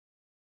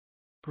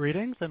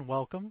Greetings, and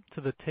welcome to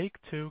the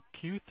Take-Two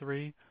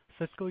Q3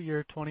 fiscal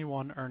year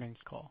 2021 earnings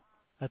call.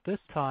 At this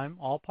time,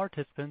 all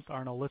participants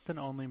are in a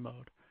listen-only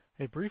mode.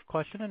 A brief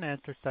question and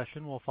answer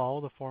session will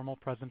follow the formal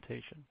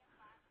presentation.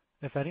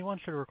 If anyone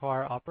should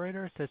require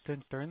operator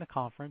assistance during the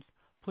conference,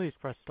 please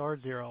press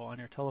star zero on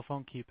your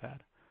telephone keypad.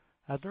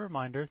 As a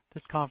reminder,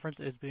 this conference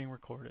is being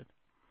recorded.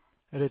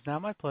 It is now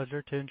my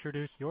pleasure to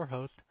introduce your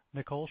host,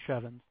 Nicole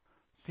Shevins,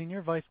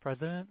 Senior Vice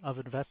President of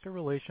Investor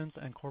Relations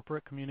and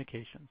Corporate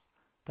Communications.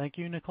 Thank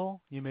you,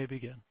 Nicole. You may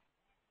begin.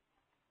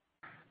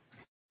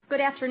 Good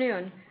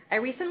afternoon. I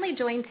recently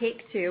joined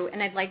Take-Two,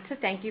 and I'd like to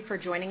thank you for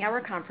joining our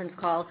conference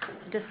call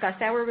to discuss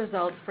our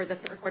results for the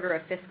third quarter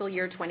of fiscal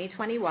year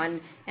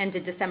 2021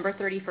 ended December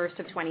 31st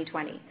of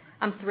 2020.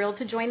 I'm thrilled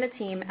to join the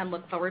team and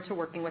look forward to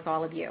working with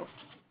all of you.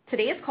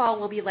 Today's call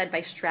will be led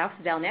by Strauss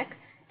Zelnick,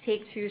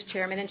 Take-Two's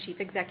Chairman and Chief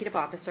Executive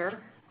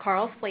Officer,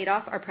 Karl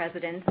Slatoff, our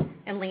President,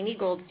 and Lainie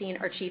Goldstein,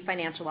 our Chief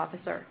Financial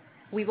Officer.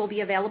 We will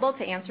be available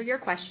to answer your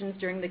questions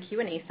during the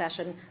Q&A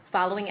session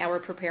following our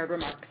prepared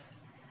remarks.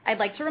 I'd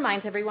like to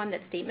remind everyone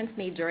that statements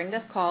made during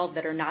this call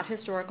that are not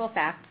historical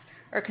facts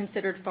are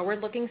considered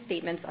forward-looking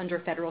statements under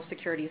federal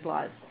securities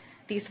laws.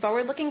 These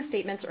forward-looking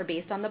statements are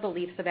based on the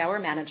beliefs of our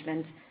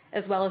management,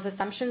 as well as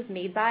assumptions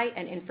made by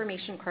and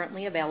information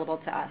currently available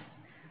to us.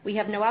 We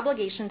have no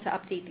obligation to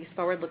update these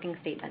forward-looking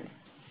statements.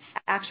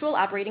 Actual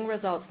operating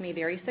results may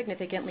vary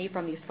significantly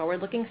from these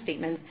forward-looking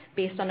statements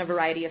based on a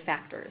variety of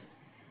factors.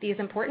 These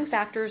important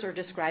factors are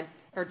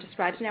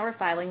described in our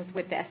filings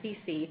with the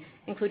SEC,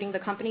 including the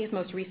company's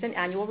most recent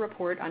annual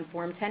report on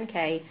Form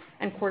 10-K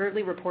and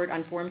quarterly report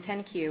on Form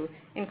 10-Q,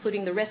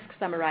 including the risks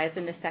summarized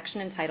in the section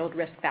entitled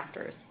Risk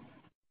Factors.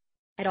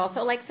 I'd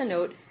also like to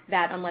note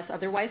that, unless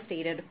otherwise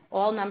stated,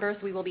 all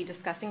numbers we will be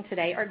discussing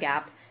today are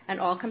GAAP, and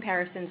all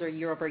comparisons are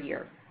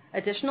year-over-year.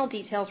 Additional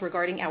details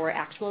regarding our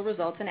actual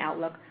results and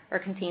outlook are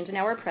contained in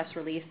our press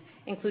release,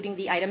 including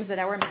the items that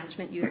our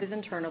management uses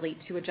internally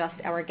to adjust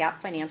our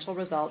GAAP financial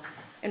results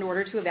in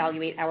order to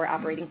evaluate our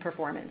operating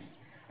performance.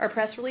 Our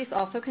press release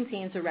also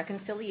contains a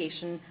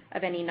reconciliation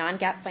of any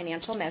non-GAAP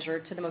financial measure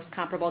to the most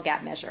comparable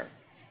GAAP measure.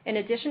 In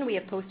addition, we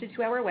have posted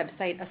to our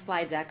website a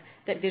slide deck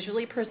that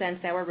visually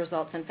presents our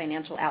results and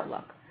financial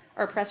outlook.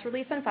 Our press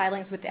release and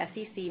filings with the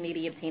SEC may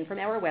be obtained from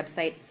our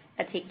website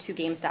at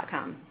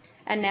take2games.com.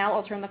 And now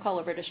I'll turn the call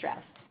over to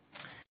Strauss.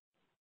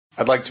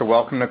 I'd like to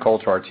welcome Nicole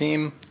to our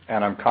team,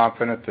 and I'm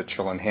confident that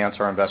she'll enhance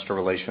our investor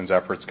relations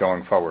efforts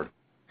going forward.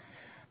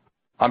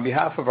 On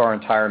behalf of our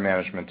entire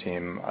management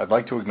team, I'd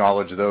like to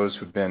acknowledge those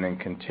who've been and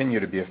continue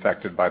to be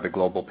affected by the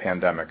global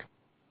pandemic.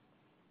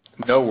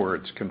 No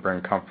words can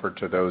bring comfort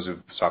to those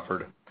who've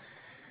suffered.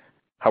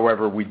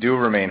 However, we do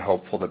remain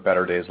hopeful that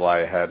better days lie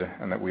ahead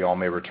and that we all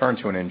may return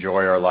to and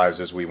enjoy our lives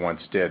as we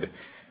once did.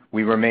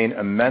 We remain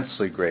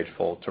immensely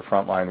grateful to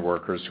frontline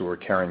workers who are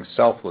caring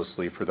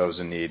selflessly for those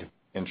in need,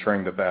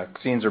 ensuring that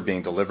vaccines are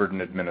being delivered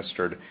and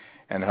administered,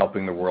 and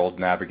helping the world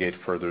navigate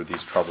further these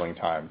troubling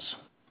times.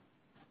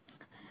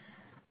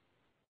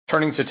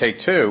 Turning to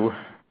Take-Two,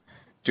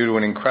 due to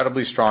an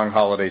incredibly strong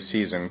holiday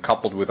season,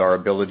 coupled with our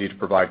ability to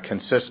provide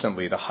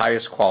consistently the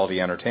highest quality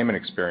entertainment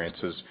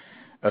experiences,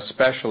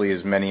 especially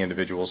as many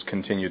individuals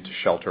continued to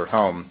shelter at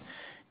home,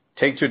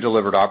 Take-Two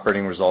delivered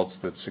operating results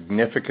that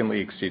significantly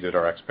exceeded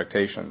our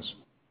expectations.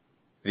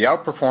 The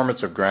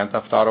outperformance of Grand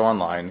Theft Auto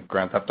Online,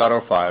 Grand Theft Auto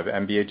V,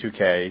 NBA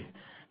 2K,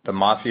 the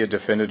Mafia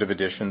Definitive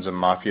Editions of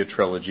Mafia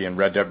Trilogy, and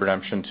Red Dead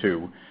Redemption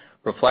 2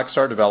 reflects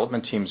our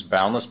development team's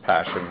boundless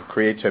passion,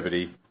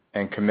 creativity,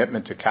 and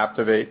commitment to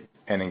captivate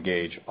and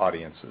engage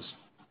audiences.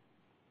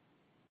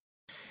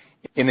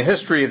 In the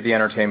history of the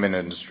entertainment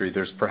industry,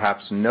 there's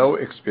perhaps no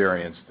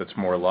experience that's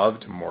more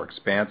loved, more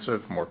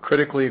expansive, more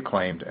critically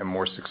acclaimed, and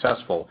more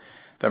successful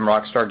than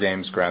Rockstar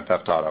Games' Grand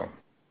Theft Auto.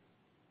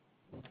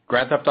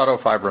 Grand Theft Auto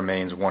V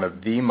remains one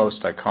of the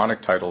most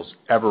iconic titles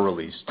ever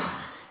released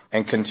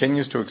and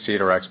continues to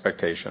exceed our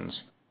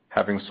expectations,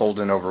 having sold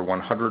in over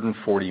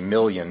 140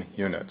 million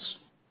units.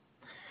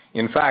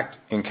 In fact,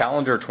 in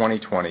calendar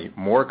 2020,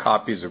 more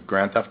copies of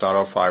Grand Theft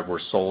Auto V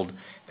were sold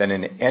than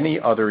in any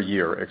other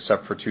year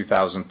except for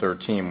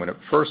 2013 when it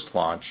first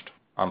launched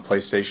on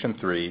PlayStation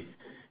 3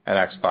 and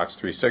Xbox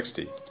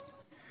 360.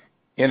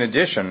 In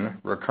addition,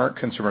 recurrent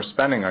consumer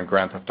spending on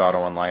Grand Theft Auto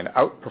Online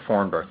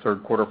outperformed our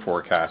third quarter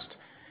forecast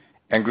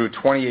and grew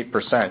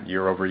 28%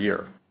 year over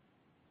year.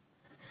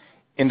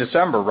 In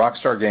December,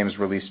 Rockstar Games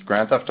released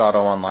Grand Theft Auto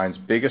Online's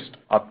biggest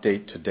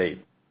update to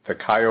date, the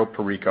Cayo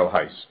Perico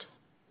Heist.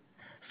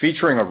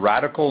 Featuring a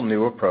radical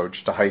new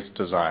approach to heist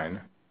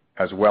design,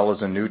 as well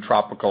as a new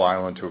tropical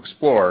island to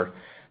explore,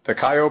 the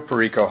Cayo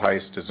Perico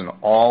Heist is an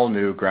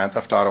all-new Grand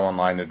Theft Auto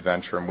Online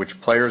adventure in which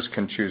players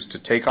can choose to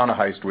take on a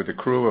heist with a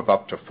crew of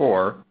up to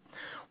 4,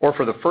 or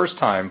for the first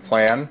time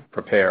plan,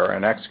 prepare,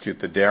 and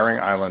execute the daring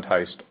island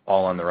heist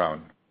all on their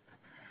own.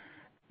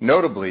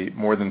 Notably,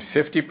 more than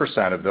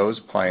 50% of those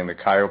playing the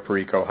Cayo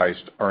Perico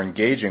Heist are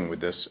engaging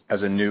with this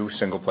as a new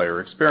single-player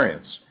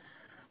experience.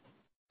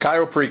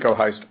 Cayo Perico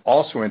Heist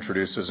also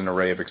introduces an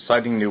array of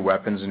exciting new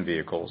weapons and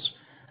vehicles,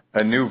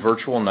 a new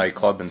virtual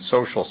nightclub and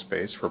social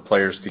space for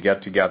players to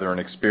get together and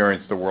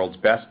experience the world's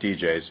best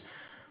DJs,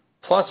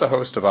 plus a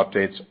host of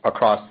updates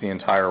across the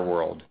entire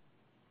world.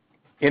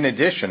 In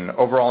addition,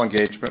 overall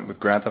engagement with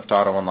Grand Theft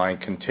Auto Online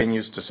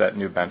continues to set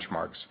new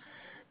benchmarks,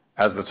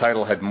 as the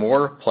title had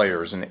more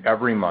players in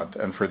every month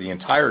and for the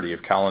entirety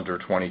of calendar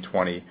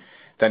 2020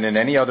 than in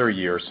any other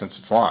year since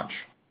its launch.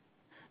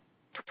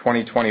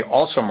 2020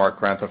 also marked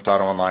Grand Theft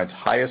Auto Online's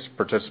highest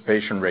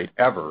participation rate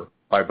ever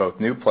by both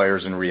new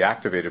players and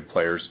reactivated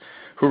players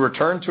who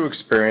returned to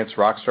experience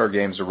Rockstar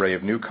Games' array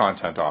of new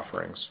content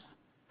offerings.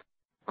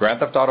 Grand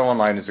Theft Auto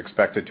Online is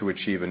expected to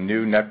achieve a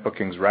new net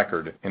bookings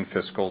record in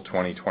fiscal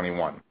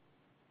 2021.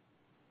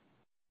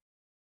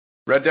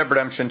 Red Dead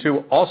Redemption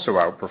 2 also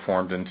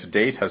outperformed and to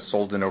date has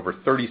sold in over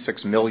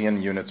 36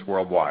 million units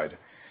worldwide.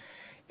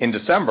 In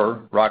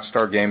December,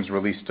 Rockstar Games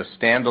released a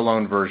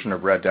standalone version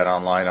of Red Dead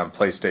Online on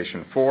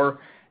PlayStation 4,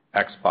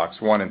 Xbox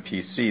One, and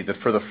PC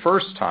that for the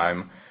first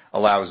time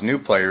allows new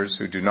players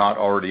who do not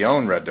already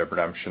own Red Dead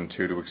Redemption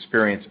 2 to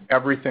experience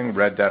everything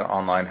Red Dead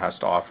Online has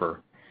to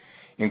offer,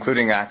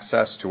 including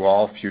access to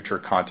all future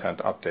content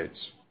updates.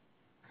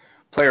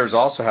 Players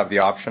also have the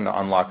option to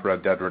unlock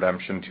Red Dead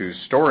Redemption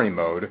 2's story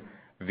mode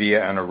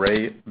via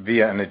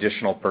an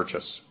additional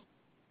purchase.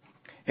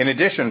 In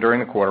addition,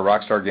 during the quarter,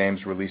 Rockstar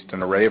Games released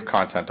an array of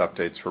content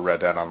updates for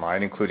Red Dead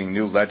Online, including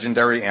new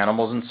legendary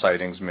animals and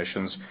sightings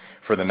missions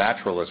for the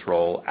Naturalist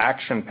role,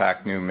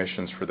 action-packed new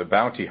missions for the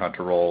Bounty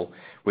Hunter role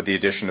with the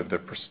addition of the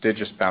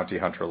prestigious Bounty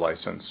Hunter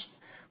license,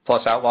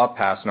 plus Outlaw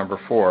Pass number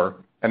 4,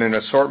 and an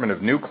assortment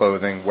of new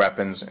clothing,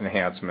 weapons,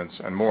 enhancements,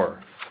 and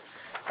more.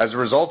 As a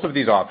result of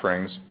these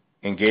offerings,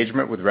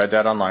 engagement with Red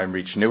Dead Online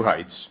reached new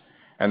heights,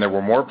 and there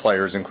were more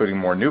players, including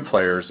more new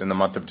players, in the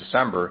month of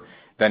December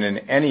than in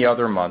any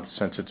other month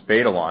since its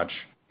beta launch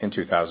in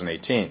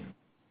 2018.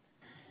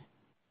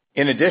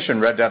 In addition,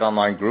 Red Dead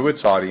Online grew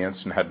its audience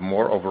and had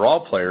more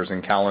overall players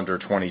in calendar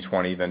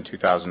 2020 than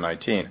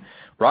 2019.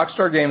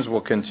 Rockstar Games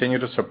will continue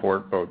to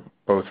support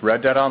both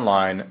Red Dead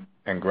Online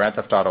and Grand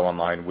Theft Auto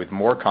Online with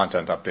more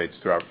content updates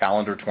throughout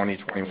calendar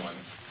 2021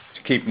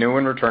 to keep new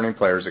and returning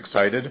players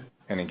excited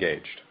and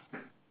engaged.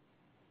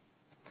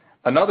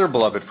 Another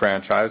beloved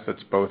franchise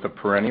that's both a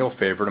perennial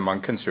favorite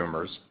among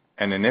consumers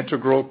and an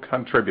integral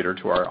contributor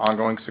to our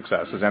ongoing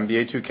success is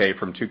NBA 2K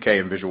from 2K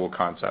and Visual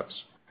Concepts.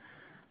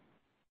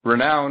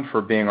 Renowned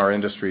for being our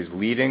industry's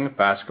leading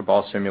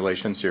basketball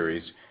simulation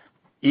series,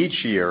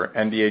 each year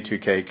NBA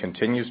 2K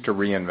continues to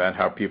reinvent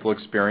how people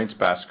experience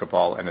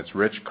basketball and its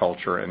rich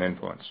culture and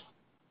influence.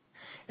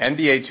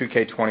 NBA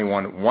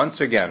 2K21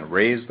 once again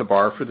raised the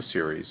bar for the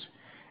series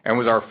and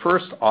was our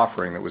first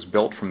offering that was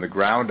built from the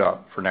ground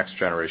up for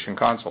next-generation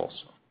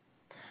consoles.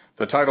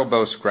 The title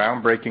boasts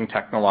groundbreaking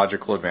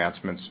technological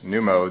advancements,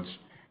 new modes,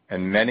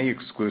 and many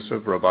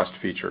exclusive, robust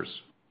features.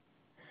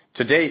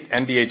 To date,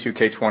 NBA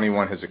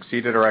 2K21 has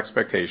exceeded our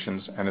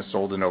expectations and has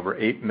sold in over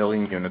 8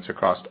 million units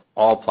across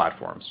all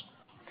platforms.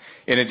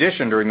 In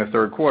addition, during the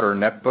third quarter,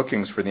 net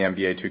bookings for the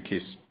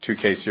NBA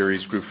 2K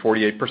series grew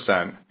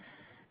 48%,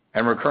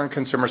 and recurrent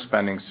consumer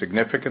spending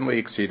significantly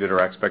exceeded our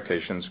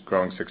expectations,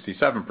 growing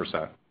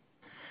 67%.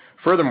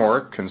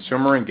 Furthermore,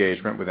 consumer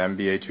engagement with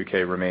NBA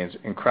 2K remains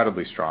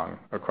incredibly strong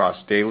across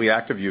daily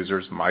active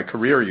users, My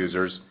Career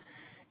users,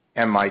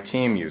 and My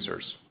Team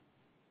users.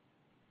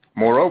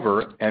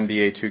 Moreover,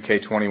 NBA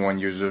 2K21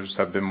 users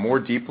have been more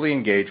deeply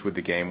engaged with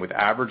the game, with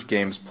average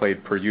games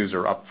played per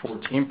user up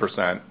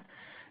 14%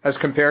 as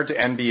compared to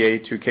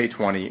NBA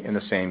 2K20 in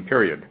the same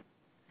period.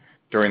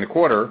 During the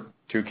quarter,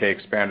 2K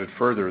expanded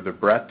further the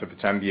breadth of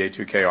its NBA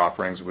 2K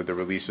offerings with the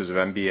releases of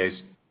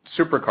NBA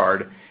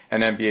SuperCard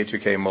and NBA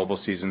 2K Mobile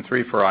Season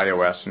 3 for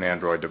iOS and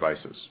Android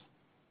devices.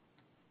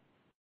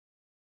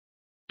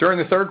 During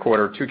the third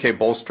quarter, 2K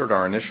bolstered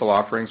our initial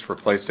offerings for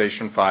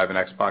PlayStation 5 and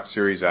Xbox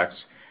Series X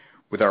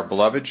with our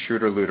beloved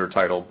shooter-looter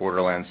title,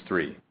 Borderlands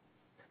 3.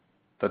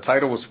 The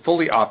title was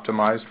fully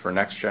optimized for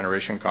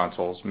next-generation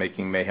consoles,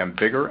 making Mayhem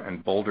bigger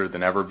and bolder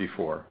than ever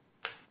before.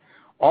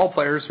 All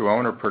players who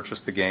own or purchase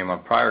the game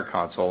on prior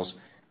consoles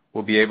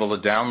will be able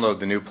to download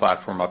the new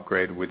platform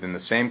upgrade within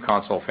the same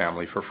console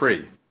family for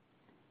free.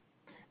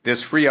 This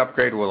free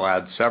upgrade will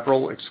add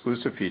several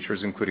exclusive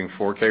features, including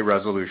 4K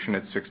resolution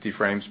at 60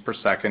 frames per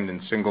second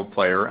in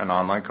single-player and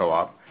online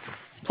co-op,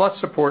 plus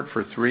support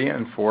for 3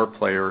 and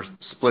 4-player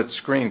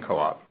split-screen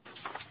co-op.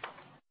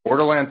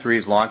 Borderlands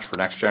 3's launch for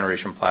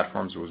next-generation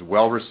platforms was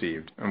well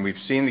received, and we've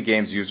seen the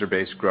game's user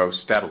base grow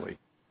steadily.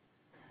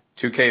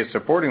 2K is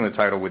supporting the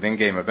title with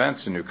in-game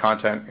events and new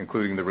content,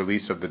 including the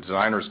release of the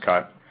Designer's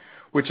Cut,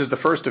 which is the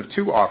first of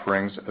 2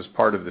 offerings as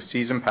part of the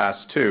Season Pass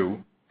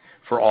 2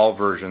 for all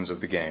versions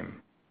of the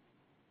game.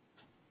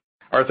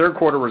 Our third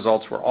quarter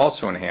results were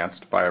also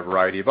enhanced by a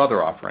variety of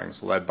other offerings,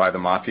 led by the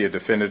Mafia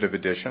Definitive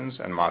Editions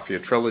and Mafia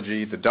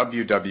Trilogy, the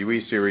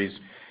WWE series,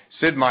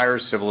 Sid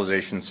Meier's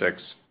Civilization VI,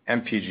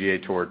 and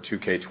PGA Tour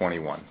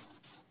 2K21.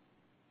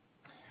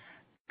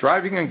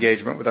 Driving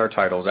engagement with our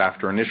titles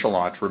after initial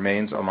launch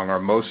remains among our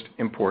most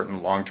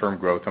important long-term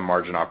growth and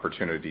margin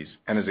opportunities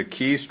and is a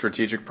key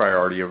strategic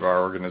priority of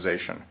our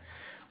organization.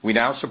 We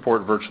now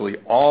support virtually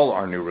all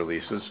our new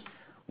releases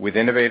with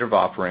innovative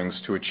offerings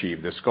to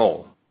achieve this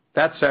goal.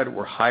 That said,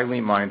 we're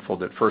highly mindful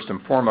that first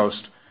and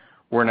foremost,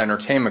 we're an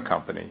entertainment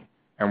company,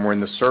 and we're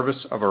in the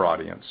service of our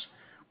audience.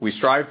 We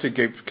strive to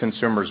give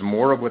consumers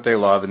more of what they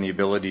love and the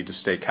ability to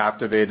stay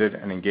captivated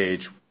and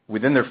engage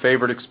within their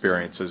favorite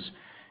experiences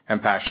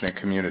and passionate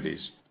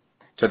communities.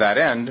 To that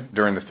end,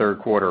 during the third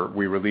quarter,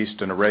 we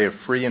released an array of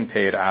free and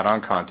paid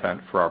add-on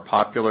content for our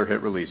popular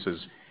hit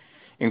releases,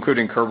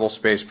 including Kerbal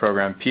Space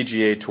Program,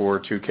 PGA Tour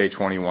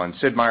 2K21,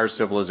 Sid Meier's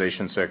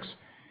Civilization VI,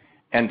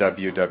 and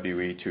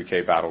WWE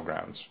 2K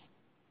Battlegrounds.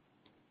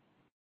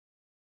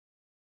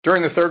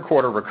 During the third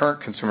quarter,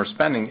 recurrent consumer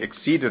spending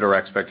exceeded our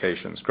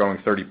expectations, growing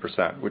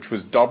 30%, which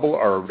was double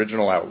our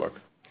original outlook,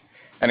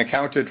 and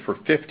accounted for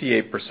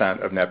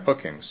 58% of net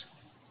bookings.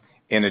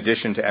 In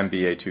addition to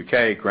NBA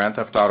 2K, Grand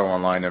Theft Auto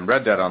Online, and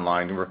Red Dead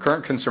Online,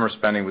 recurrent consumer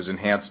spending was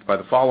enhanced by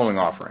the following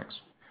offerings.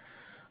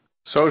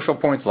 Social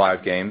Point's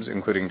live games,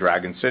 including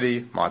Dragon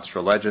City,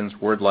 Monster Legends,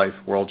 Word Life,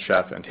 World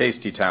Chef, and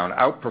Tasty Town,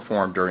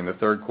 outperformed during the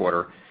third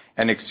quarter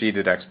and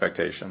exceeded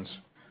expectations.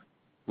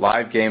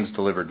 Live games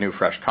delivered new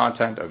fresh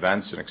content,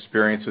 events, and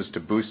experiences to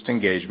boost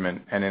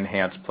engagement and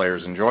enhance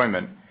players'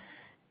 enjoyment,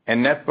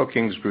 and net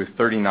bookings grew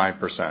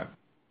 39%.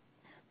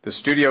 The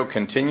studio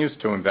continues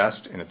to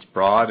invest in its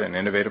broad and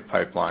innovative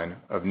pipeline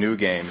of new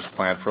games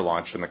planned for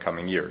launch in the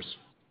coming years.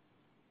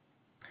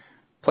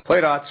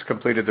 Playdots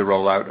completed the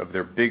rollout of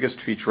their biggest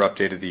feature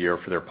update of the year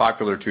for their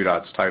popular Two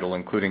Dots title,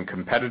 including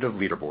competitive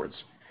leaderboards.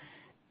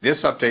 This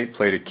update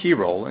played a key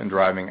role in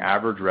driving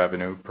average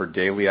revenue per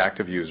daily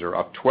active user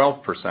up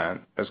 12%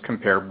 as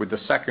compared with the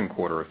second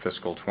quarter of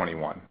fiscal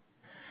 21.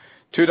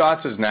 Two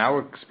Dots is now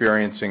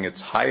experiencing its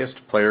highest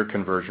player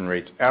conversion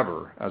rates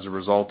ever as a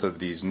result of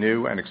these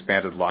new and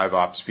expanded live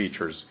ops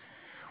features,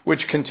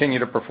 which continue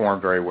to perform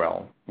very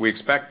well. We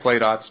expect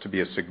Playdots to be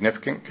a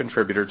significant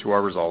contributor to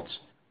our results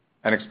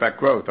and expect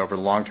growth over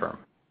the long term.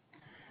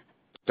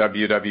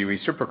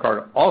 WWE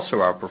SuperCard also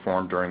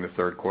outperformed during the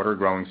third quarter,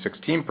 growing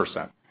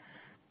 16%.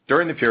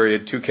 During the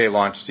period, 2K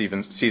launched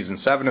Season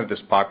 7 of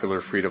this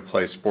popular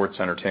free-to-play sports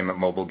entertainment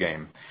mobile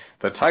game.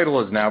 The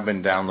title has now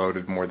been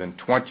downloaded more than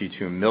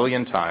 22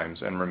 million times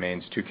and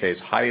remains 2K's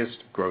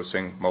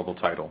highest-grossing mobile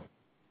title.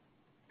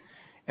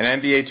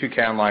 And NBA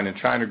 2K Online in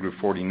China grew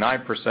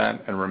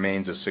 49% and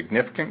remains a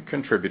significant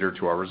contributor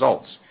to our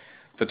results.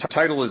 The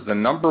title is the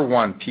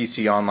 #1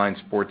 PC online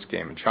sports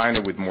game in China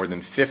with more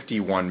than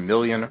 51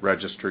 million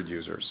registered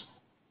users.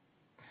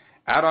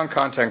 Add-on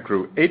content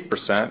grew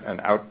 8% and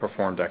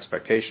outperformed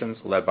expectations,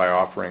 led by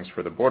offerings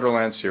for the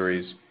Borderlands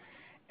series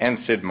and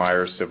Sid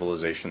Meier's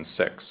Civilization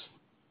VI.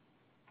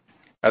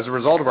 As a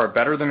result of our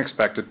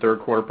better-than-expected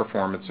third-quarter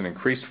performance and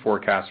increased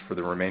forecast for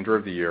the remainder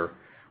of the year,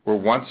 we're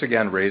once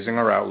again raising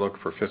our outlook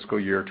for fiscal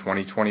year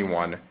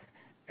 2021,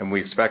 and we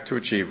expect to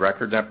achieve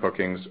record net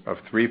bookings of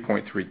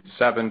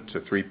 $3.37 to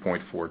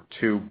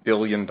 $3.42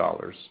 billion.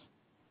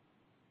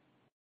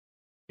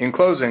 In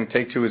closing,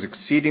 Take-Two is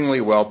exceedingly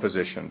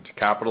well-positioned to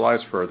capitalize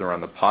further on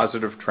the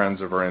positive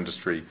trends of our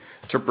industry,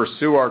 to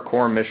pursue our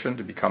core mission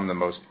to become the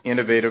most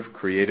innovative,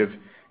 creative,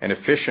 and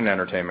efficient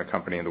entertainment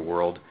company in the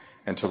world,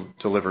 and to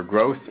deliver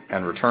growth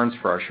and returns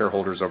for our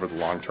shareholders over the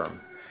long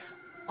term.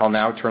 I'll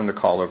now turn the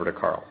call over to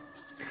Karl.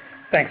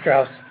 Thanks,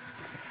 Strauss.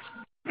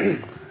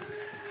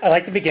 I'd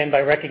like to begin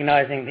by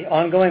recognizing the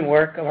ongoing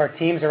work of our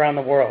teams around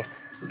the world,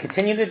 who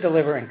continue to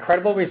deliver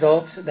incredible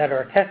results that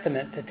are a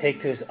testament to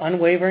Take-Two's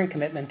unwavering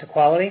commitment to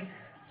quality,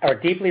 our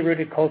deeply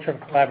rooted culture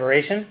of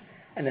collaboration,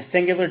 and the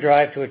singular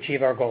drive to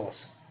achieve our goals.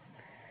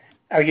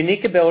 Our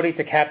unique ability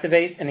to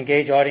captivate and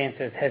engage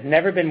audiences has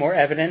never been more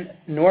evident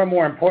nor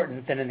more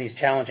important than in these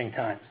challenging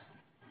times.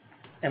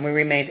 And we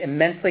remain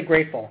immensely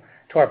grateful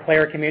to our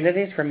player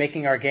communities for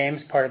making our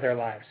games part of their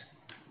lives.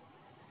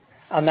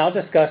 I'll now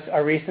discuss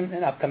our recent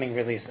and upcoming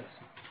releases.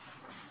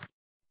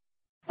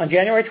 On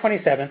January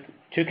 27th,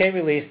 2K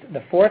released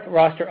the fourth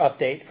roster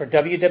update for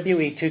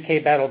WWE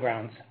 2K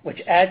Battlegrounds,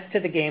 which adds to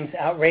the game's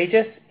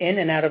outrageous in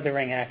and out of the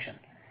ring action.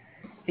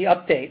 The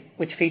update,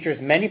 which features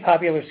many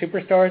popular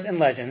superstars and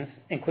legends,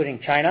 including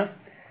Chyna,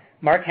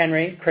 Mark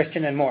Henry,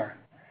 Christian, and more.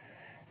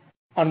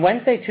 On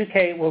Wednesday,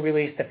 2K will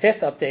release the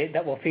fifth update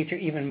that will feature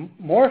even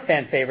more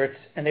fan favorites,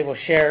 and they will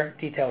share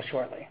details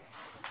shortly.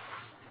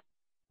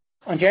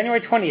 On January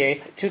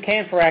 28th, 2K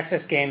and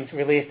Firaxis Games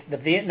released the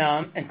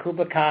Vietnam and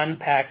Kublai Khan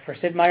pack for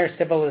Sid Meier's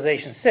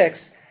Civilization VI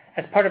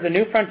as part of the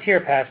new Frontier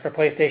Pass for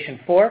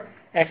PlayStation 4,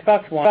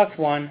 Xbox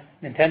One,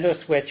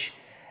 Nintendo Switch,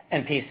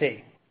 and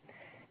PC.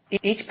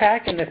 Each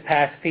pack in this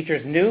pass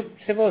features new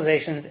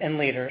civilizations and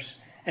leaders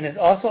and is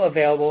also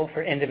available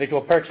for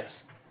individual purchase.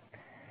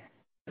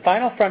 The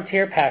final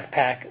Frontier Pass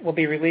pack will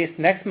be released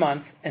next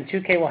month, and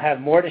 2K will have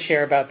more to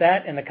share about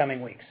that in the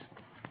coming weeks.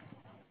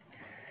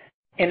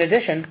 In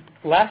addition,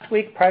 last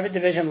week Private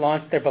Division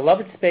launched their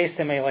beloved space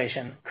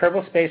simulation,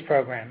 Kerbal Space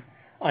Program,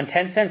 on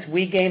Tencent's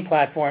WeGame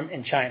platform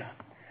in China.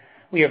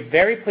 We are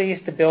very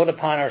pleased to build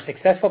upon our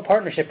successful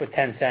partnership with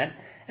Tencent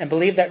and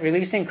believe that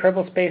releasing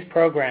Kerbal Space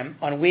Program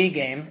on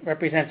WeGame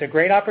represents a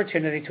great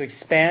opportunity to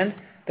expand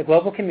the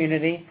global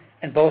community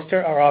and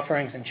bolster our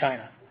offerings in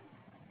China.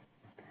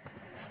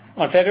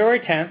 On February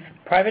 10th,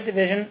 Private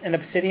Division and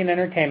Obsidian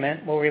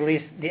Entertainment will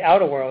release The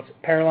Outer Worlds: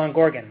 Peril on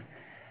Gorgon,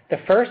 the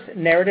first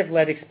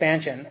narrative-led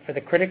expansion for the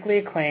critically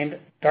acclaimed,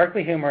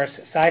 darkly humorous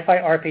sci-fi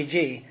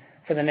RPG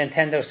for the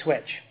Nintendo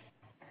Switch.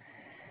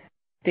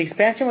 The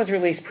expansion was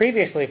released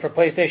previously for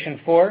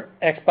PlayStation 4,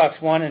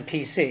 Xbox One, and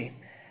PC,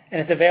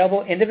 and is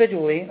available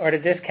individually or at a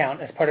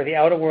discount as part of the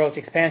Outer Worlds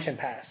expansion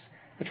pass,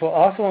 which will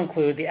also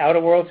include The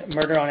Outer Worlds: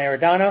 Murder on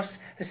Eridanos,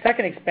 the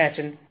second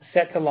expansion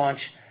set to launch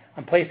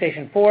on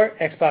PlayStation 4,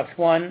 Xbox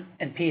One,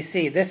 and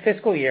PC this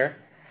fiscal year,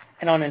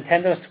 and on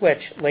Nintendo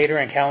Switch later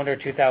in calendar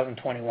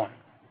 2021.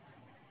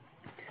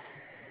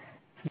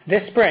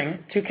 This spring,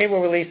 2K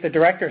will release the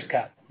Director's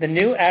Cut, the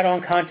new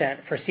add-on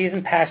content for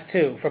Season Pass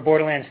 2 for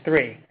Borderlands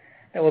 3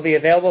 that will be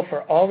available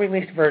for all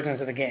released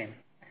versions of the game.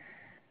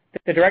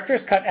 The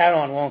Director's Cut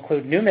add-on will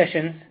include new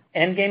missions,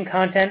 endgame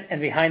content, and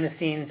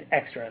behind-the-scenes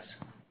extras.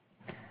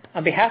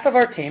 On behalf of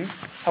our team,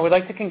 I would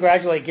like to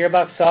congratulate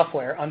Gearbox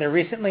Software on their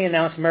recently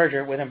announced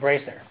merger with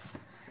Embracer.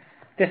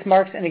 This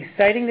marks an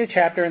exciting new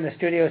chapter in the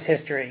studio's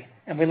history,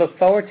 and we look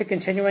forward to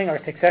continuing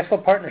our successful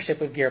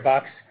partnership with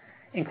Gearbox,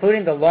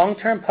 including the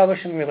long-term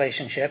publishing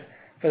relationship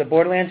for the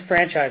Borderlands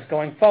franchise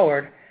going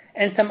forward,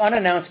 and some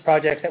unannounced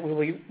projects that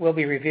will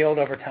be revealed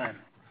over time.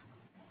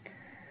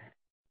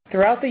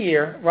 Throughout the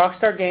year,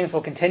 Rockstar Games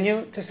will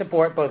continue to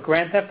support both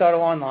Grand Theft Auto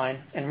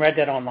Online and Red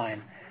Dead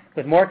Online,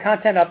 with more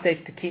content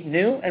updates to keep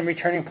new and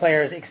returning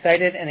players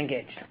excited and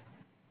engaged.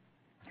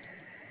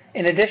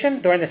 In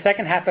addition, during the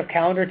second half of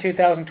calendar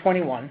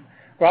 2021,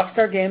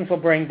 Rockstar Games will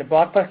bring the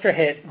blockbuster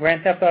hit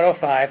Grand Theft Auto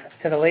V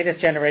to the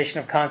latest generation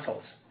of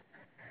consoles.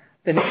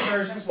 The new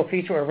versions will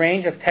feature a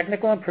range of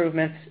technical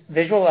improvements,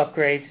 visual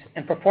upgrades,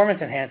 and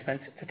performance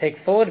enhancements to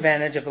take full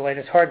advantage of the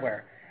latest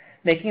hardware,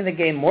 making the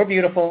game more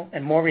beautiful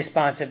and more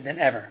responsive than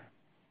ever.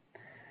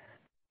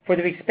 For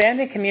the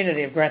expanding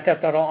community of Grand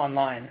Theft Auto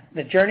Online,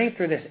 the journey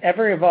through this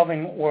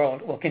ever-evolving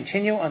world will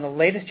continue on the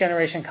latest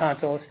generation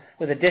consoles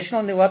with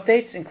additional new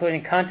updates,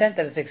 including content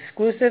that is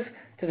exclusive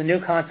to the new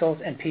consoles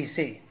and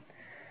PC.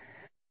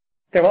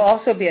 There will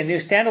also be a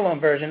new standalone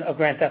version of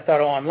Grand Theft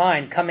Auto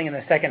Online coming in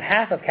the second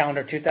half of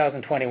calendar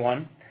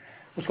 2021,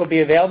 which will be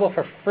available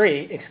for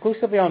free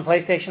exclusively on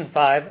PlayStation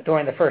 5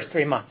 during the first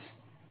 3 months.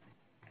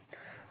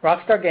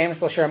 Rockstar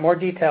Games will share more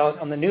details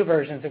on the new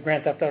versions of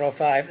Grand Theft Auto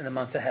V in the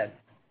months ahead.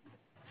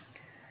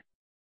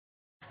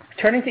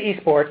 Turning to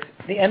esports,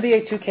 the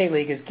NBA 2K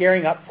League is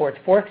gearing up for its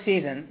fourth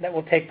season that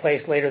will take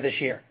place later this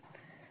year.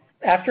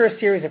 After a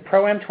series of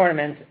Pro-Am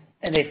tournaments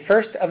and a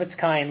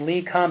first-of-its-kind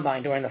league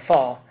combine during the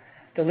fall,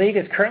 the league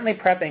is currently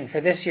prepping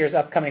for this year's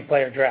upcoming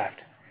player draft.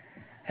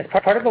 As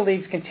part of the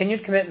league's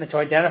continued commitment to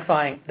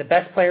identifying the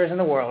best players in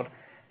the world,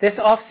 this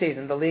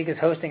off-season the league is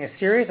hosting a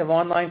series of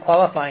online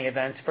qualifying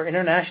events for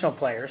international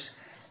players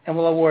and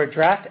will award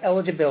draft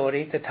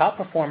eligibility to top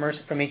performers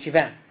from each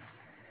event.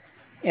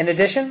 In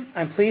addition,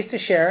 I'm pleased to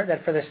share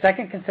that for the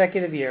second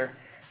consecutive year,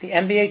 the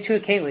NBA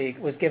 2K League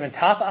was given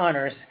top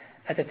honors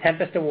at the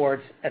Tempest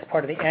Awards as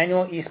part of the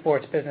annual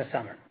Esports Business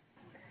Summer.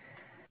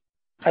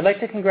 I'd like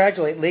to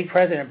congratulate League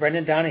President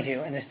Brendan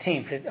Donahue and his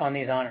team on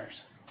these honors.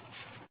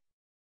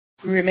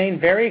 We remain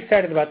very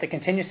excited about the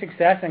continued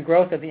success and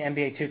growth of the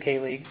NBA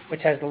 2K League,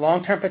 which has the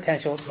long-term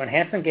potential to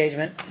enhance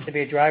engagement and to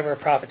be a driver of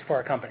profits for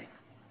our company.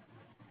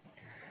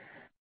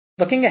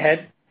 Looking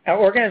ahead, our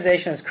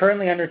organization is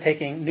currently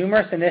undertaking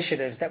numerous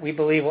initiatives that we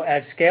believe will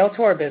add scale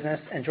to our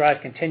business and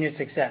drive continued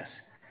success.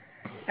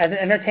 As an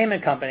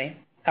entertainment company,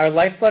 our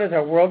lifeblood is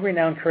our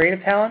world-renowned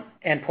creative talent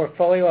and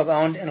portfolio of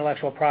owned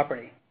intellectual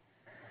property.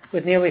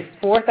 With nearly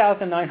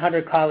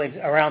 4,900 colleagues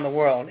around the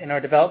world in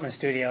our development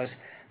studios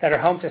that are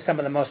home to some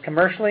of the most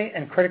commercially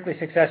and critically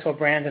successful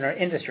brands in our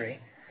industry,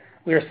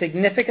 we are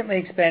significantly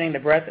expanding the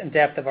breadth and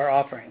depth of our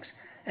offerings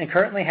and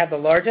currently have the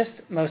largest,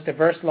 most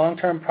diverse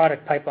long-term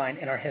product pipeline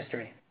in our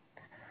history.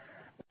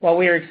 While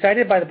we are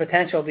excited by the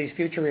potential of these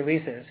future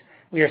releases,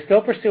 we are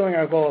still pursuing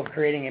our goal of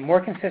creating a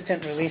more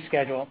consistent release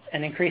schedule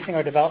and increasing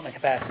our development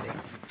capacity.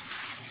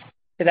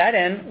 To that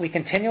end, we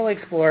continually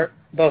explore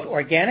both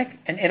organic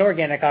and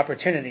inorganic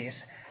opportunities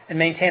and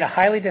maintain a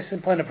highly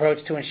disciplined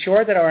approach to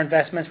ensure that our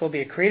investments will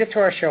be accretive to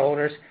our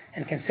shareholders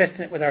and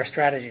consistent with our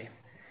strategy.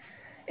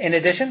 In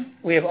addition,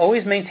 we have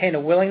always maintained a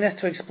willingness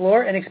to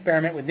explore and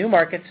experiment with new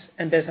markets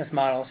and business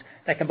models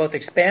that can both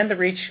expand the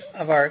reach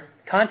of our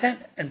content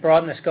and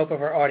broaden the scope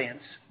of our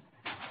audience.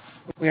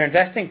 We are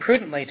investing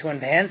prudently to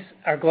enhance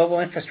our global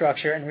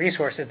infrastructure and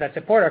resources that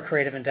support our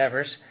creative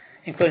endeavors,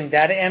 including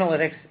data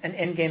analytics and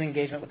in-game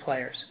engagement with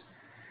players.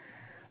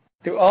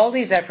 Through all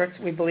these efforts,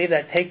 we believe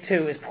that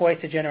Take-Two is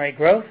poised to generate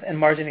growth and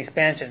margin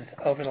expansions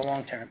over the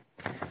long term.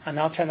 I'll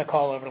now turn the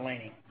call over to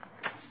Lainie.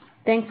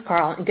 Thanks,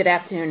 Karl, and good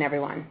afternoon,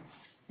 everyone.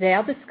 Today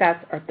I'll discuss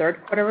our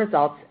third quarter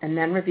results and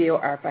then review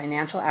our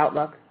financial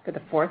outlook for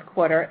the fourth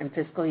quarter and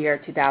fiscal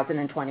year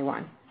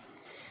 2021.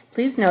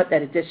 Please note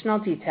that additional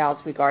details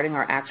regarding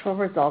our actual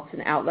results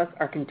and outlook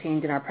are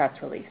contained in our press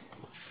release.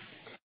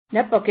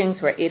 Net bookings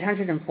were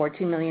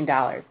 $814 million,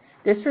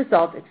 This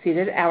result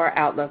exceeded our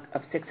outlook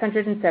of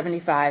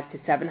 $675 to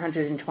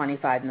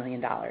 $725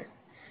 million,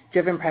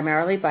 driven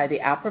primarily by the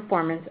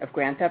outperformance of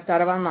Grand Theft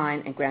Auto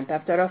Online and Grand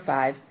Theft Auto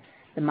V,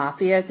 the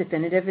Mafia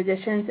Definitive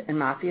Editions and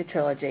Mafia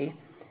Trilogy,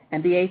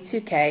 NBA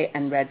 2K,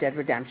 and Red Dead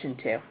Redemption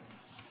 2.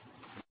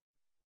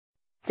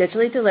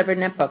 Digitally delivered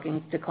net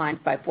bookings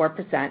declined by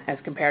 4% as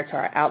compared to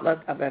our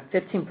outlook of a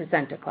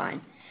 15%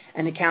 decline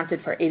and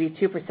accounted for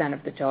 82%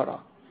 of the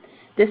total.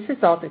 This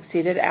result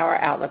exceeded our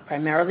outlook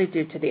primarily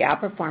due to the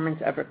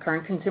outperformance of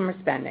recurrent consumer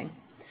spending.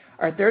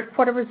 Our third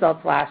quarter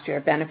results last year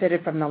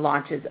benefited from the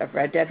launches of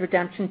Red Dead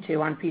Redemption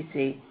 2 on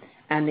PC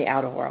and The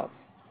Outer Worlds.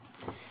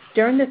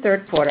 During the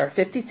third quarter,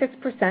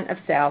 56% of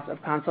sales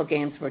of console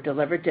games were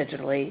delivered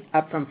digitally,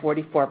 up from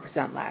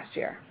 44% last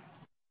year.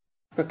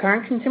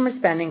 Recurrent consumer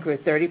spending grew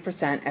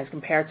 30% as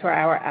compared to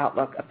our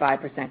outlook of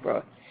 5%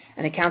 growth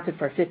and accounted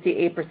for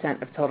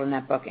 58% of total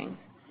net bookings.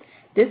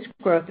 This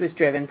growth was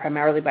driven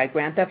primarily by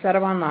Grand Theft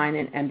Auto Online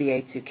and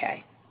NBA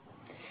 2K.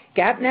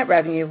 GAAP net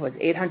revenue was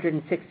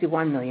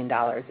 $861 million,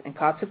 and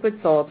cost of goods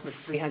sold was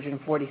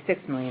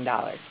 $346 million.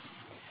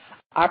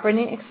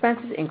 Operating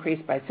expenses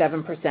increased by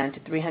 7% to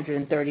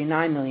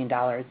 $339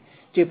 million,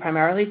 due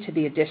primarily to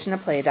the addition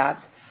of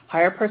Playdots,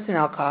 higher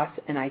personnel costs,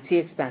 and IT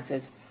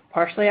expenses,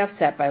 partially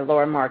offset by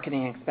lower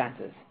marketing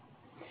expenses.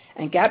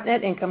 And GAAP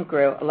net income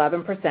grew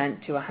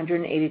 11% to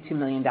 $182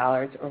 million,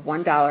 or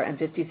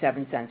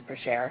 $1.57 per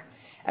share,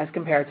 as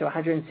compared to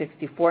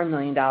 $164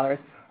 million, or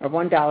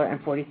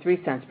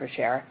 $1.43 per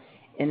share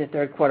in the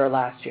third quarter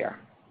last year.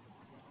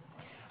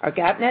 Our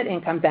GAAP net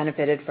income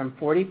benefited from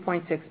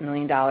 $40.6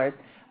 million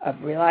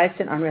of realized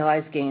and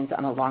unrealized gains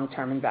on a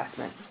long-term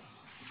investment.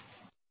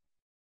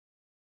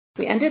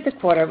 We ended the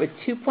quarter with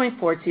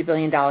 $2.42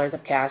 billion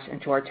of cash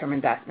and short-term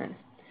investments.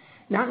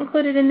 Not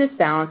included in this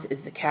balance is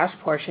the cash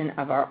portion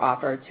of our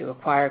offer to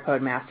acquire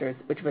Codemasters,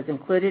 which was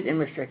included in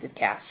restricted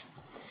cash.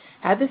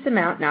 Had this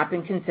amount not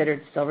been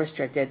considered still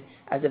restricted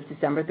as of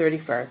December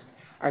 31st,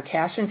 our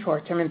cash and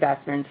short-term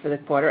investments for the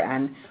quarter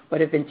end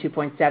would have been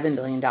 $2.7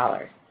 billion.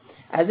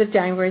 As of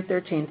January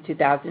 13th,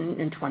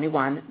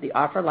 2021, the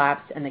offer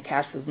lapsed and the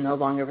cash was no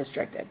longer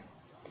restricted.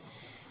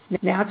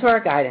 Now to our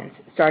guidance,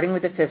 starting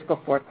with the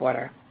fiscal fourth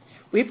quarter.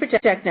 We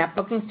project net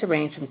bookings to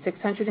range from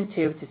 $602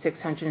 to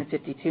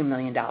 $652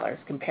 million,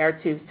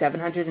 compared to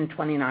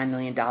 $729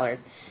 million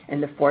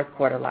in the fourth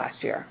quarter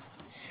last year.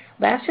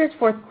 Last year's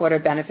fourth quarter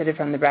benefited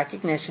from the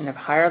recognition of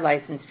higher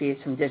license fees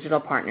from digital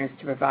partners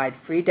to provide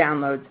free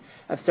downloads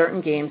of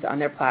certain games on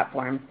their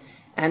platform,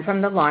 and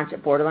from the launch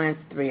of Borderlands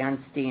 3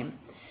 on Steam.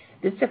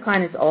 This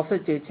decline is also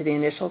due to the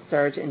initial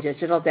surge in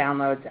digital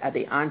downloads at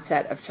the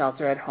onset of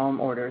shelter-at-home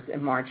orders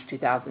in March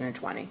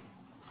 2020.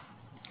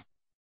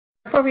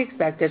 Therefore, we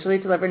expect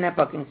digitally delivered net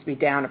bookings to be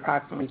down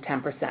approximately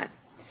 10%.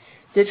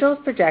 Digital is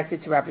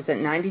projected to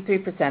represent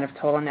 93% of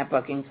total net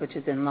bookings, which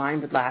is in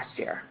line with last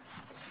year.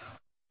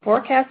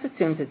 Forecast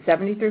assumes that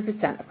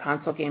 73% of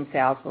console game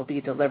sales will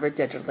be delivered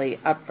digitally,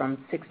 up from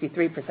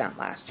 63%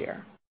 last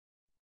year.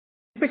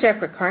 We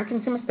project recurrent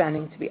consumer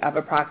spending to be up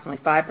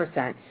approximately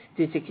 5%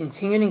 due to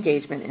continued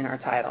engagement in our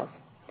titles.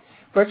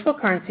 Virtual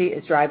currency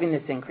is driving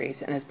this increase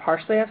and is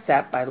partially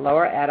offset by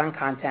lower add-on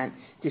content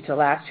due to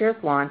last year's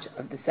launch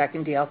of the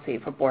second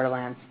DLC for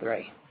Borderlands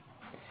 3.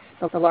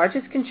 The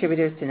largest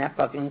contributors to net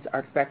bookings are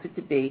expected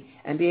to be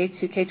NBA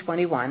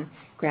 2K21,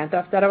 Grand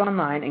Theft Auto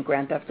Online and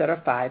Grand Theft Auto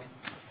V,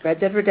 Red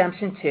Dead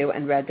Redemption 2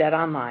 and Red Dead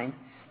Online,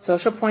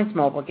 Social Point's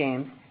mobile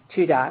games,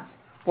 Two Dots,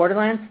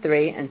 Borderlands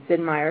 3, and Sid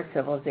Meier's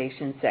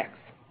Civilization VI.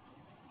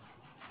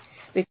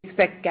 We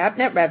expect GAAP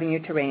net revenue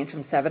to range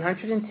from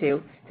 $702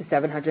 to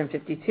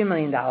 $752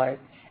 million,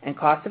 and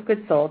cost of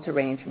goods sold to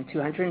range from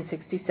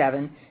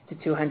 $267 to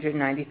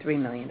 $293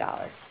 million.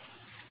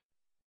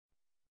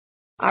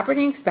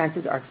 Operating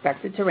expenses are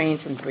expected to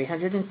range from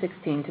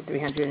 $316 to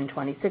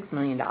 $326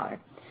 million.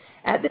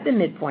 At the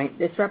midpoint,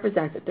 this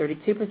represents a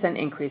 32%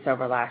 increase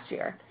over last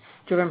year,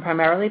 driven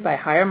primarily by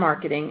higher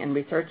marketing and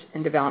research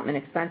and development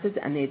expenses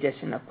and the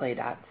addition of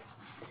Playdots.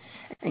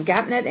 And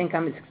GAAP net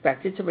income is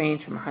expected to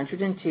range from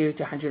 $102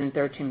 to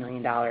 $113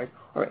 million,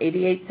 or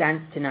 88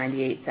 cents to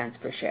 98 cents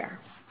per share.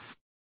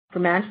 For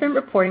management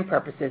reporting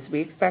purposes,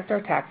 we expect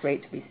our tax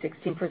rate to be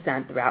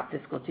 16% throughout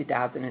fiscal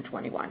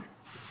 2021.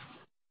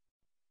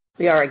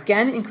 We are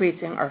again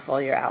increasing our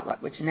full-year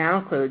outlook, which now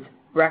includes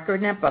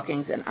record net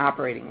bookings and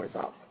operating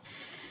results.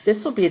 This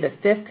will be the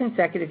fifth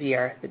consecutive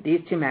year that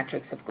these two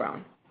metrics have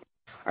grown.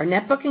 Our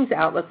net bookings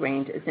outlook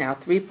range is now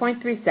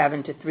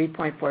 $3.37 to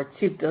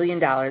 $3.42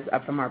 billion,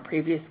 up from our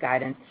previous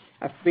guidance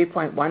of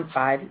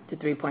 $3.15 to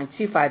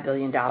 $3.25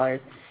 billion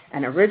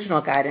and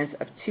original guidance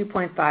of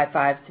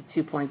 $2.55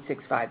 to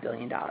 $2.65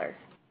 billion.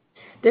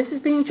 This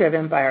is being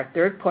driven by our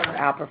third quarter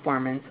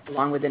outperformance,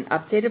 along with an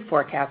updated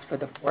forecast for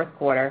the fourth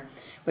quarter,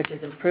 which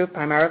has improved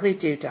primarily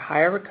due to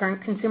higher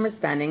recurrent consumer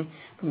spending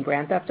from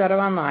Grand Theft Auto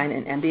Online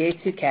and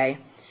NBA 2K,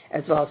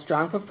 as well as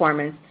strong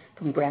performance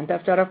from Grand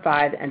Theft Auto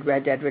V and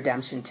Red Dead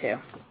Redemption 2.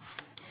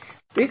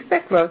 We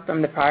expect growth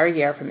from the prior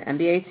year from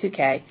NBA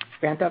 2K,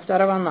 Grand Theft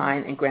Auto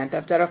Online, and Grand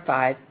Theft Auto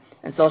V,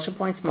 and Social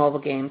Point's mobile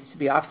games to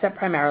be offset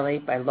primarily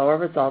by lower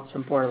results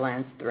from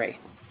Borderlands 3.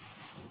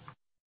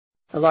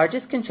 The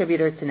largest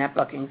contributors to net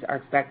bookings are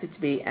expected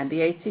to be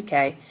NBA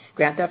 2K,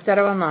 Grand Theft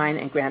Auto Online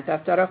and Grand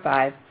Theft Auto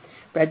V,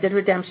 Red Dead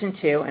Redemption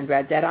 2 and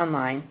Red Dead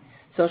Online,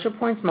 Social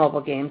Point's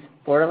mobile games,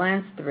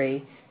 Borderlands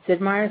 3,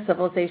 Sid Meier's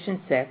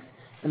Civilization 6,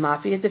 the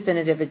Mafia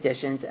Definitive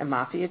Editions and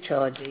Mafia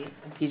Trilogy,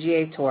 and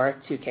PGA Tour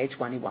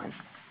 2K21.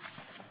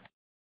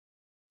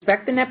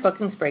 Expect the net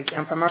bookings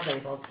breakdown from our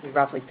labels to be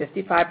roughly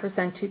 55%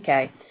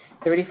 2K,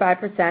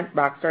 35%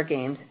 Rockstar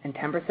Games, and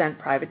 10%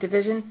 Private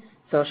Division,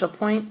 Social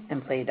Point,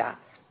 and Playdots.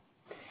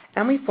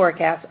 And we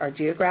forecast our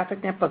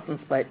geographic net booking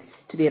split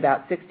to be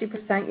about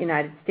 60%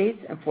 United States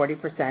and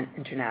 40%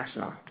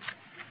 international.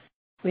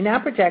 We now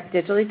project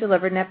digitally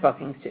delivered net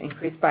bookings to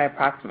increase by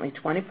approximately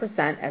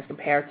 20% as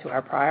compared to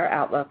our prior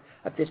outlook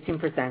of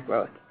 15%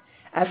 growth.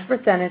 As a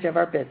percentage of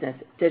our business,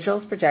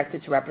 digital is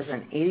projected to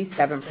represent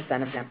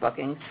 87% of net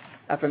bookings,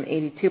 up from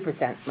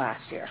 82%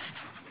 last year.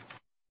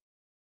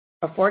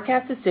 Our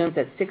forecast assumes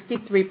that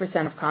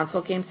 63% of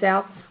console game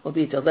sales will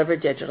be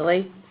delivered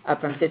digitally,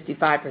 up from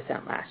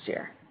 55% last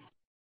year.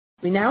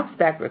 We now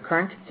expect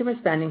recurring consumer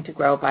spending to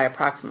grow by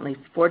approximately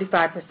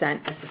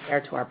 45% as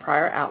compared to our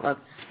prior outlook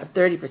of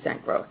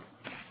 30% growth,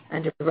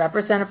 and to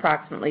represent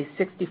approximately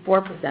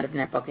 64% of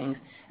net bookings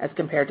as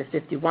compared to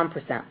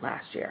 51%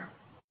 last year.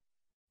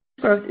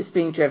 This growth is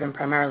being driven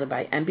primarily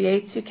by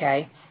NBA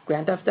 2K,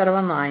 Grand Theft Auto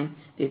Online,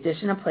 the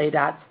addition of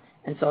Playdots,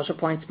 and Social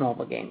Point's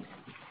mobile games.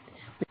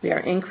 We are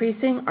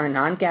increasing our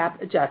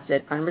non-GAAP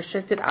adjusted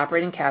unrestricted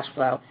operating cash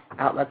flow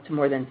outlook to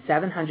more than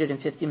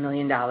 $750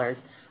 million,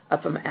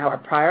 up from our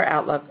prior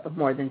outlook of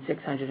more than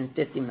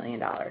 $650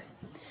 million.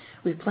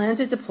 We plan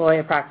to deploy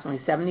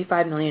approximately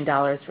 $75 million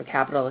for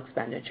capital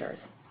expenditures.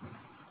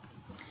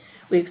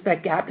 We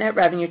expect GAAP net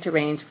revenue to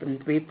range from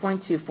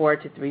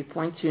 $3.24 to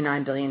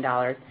 $3.29 billion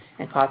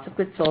and cost of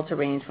goods sold to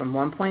range from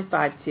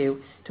 $1.52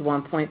 to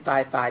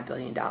 $1.55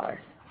 billion.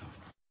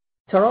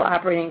 Total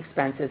operating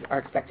expenses are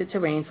expected to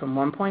range from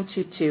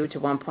 $1.22 to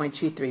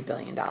 $1.23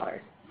 billion. At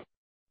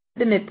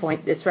the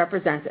midpoint, this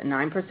represents a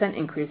 9%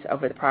 increase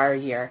over the prior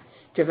year,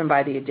 driven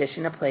by the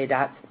addition of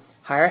Playdots,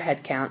 higher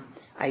headcount,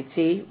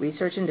 IT,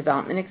 research and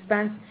development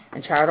expense,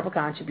 and charitable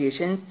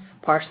contributions,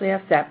 partially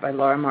offset by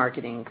lower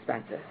marketing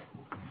expenses.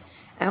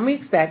 And we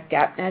expect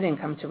GAAP net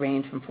income to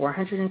range from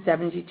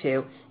 $472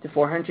 to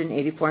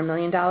 $484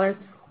 million, or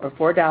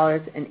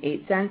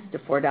 $4.08 to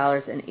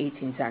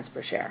 $4.18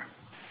 per share.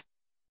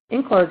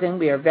 In closing,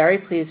 we are very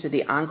pleased with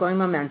the ongoing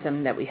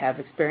momentum that we have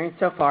experienced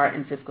so far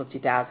in fiscal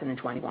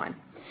 2021,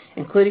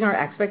 including our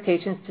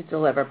expectations to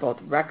deliver both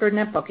record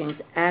net bookings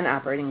and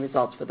operating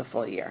results for the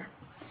full year.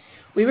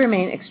 We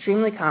remain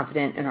extremely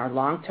confident in our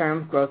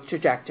long-term growth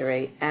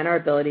trajectory and our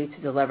ability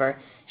to deliver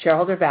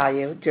shareholder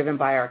value driven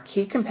by our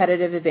key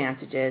competitive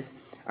advantages,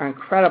 our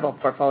incredible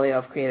portfolio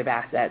of creative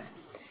assets,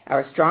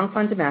 our strong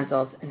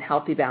fundamentals and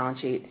healthy balance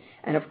sheet,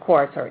 and of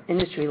course, our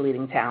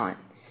industry-leading talent.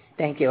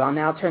 Thank you. I'll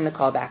now turn the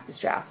call back to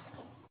Strauss.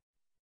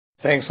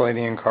 Thanks,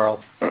 Lainie and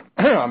Karl.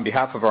 On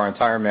behalf of our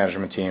entire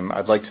management team,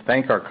 I'd like to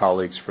thank our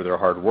colleagues for their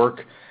hard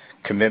work,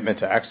 commitment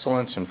to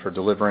excellence, and for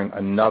delivering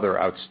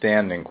another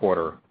outstanding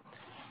quarter.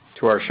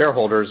 To our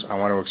shareholders, I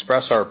want to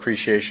express our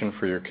appreciation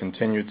for your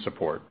continued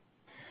support.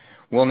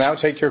 We'll now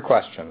take your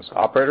questions.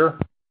 Operator?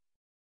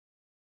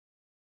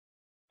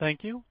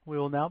 Thank you. We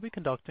will now be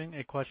conducting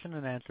a question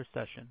and answer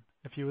session.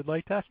 If you would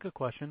like to ask a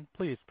question,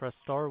 please press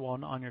star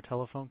 1 on your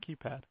telephone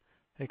keypad.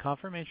 A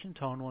confirmation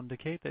tone will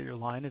indicate that your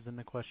line is in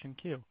the question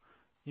queue.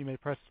 You may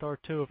press star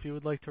 2 if you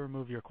would like to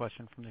remove your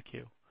question from the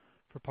queue.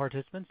 For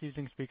participants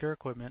using speaker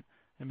equipment,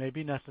 it may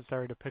be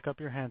necessary to pick up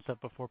your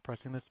handset before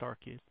pressing the star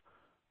keys.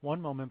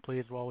 One moment,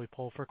 please, while we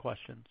poll for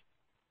questions.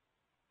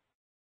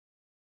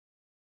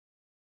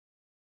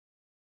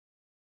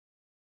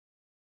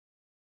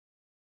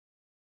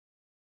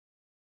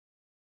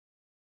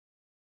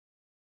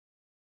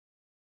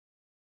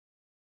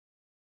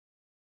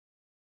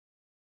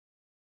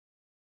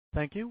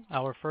 Thank you.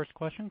 Our first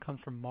question comes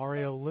from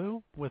Mario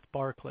Lu with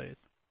Barclays.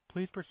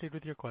 Please proceed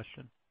with your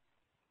question.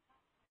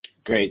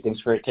 Great.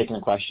 Thanks for taking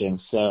the question.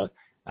 So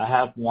I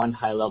have one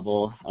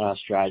high-level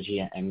strategy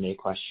and M&A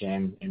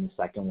question and the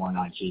second one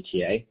on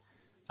GTA.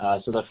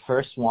 So the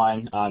first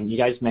one, you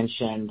guys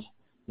mentioned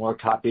more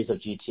copies of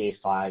GTA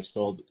 5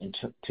 sold in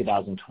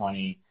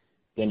 2020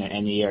 than in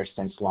any year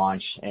since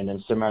launch. And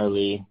then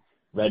similarly,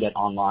 Red Dead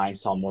Online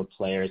saw more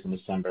players in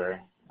December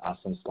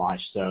since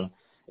launch. So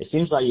it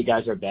seems like you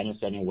guys are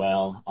benefiting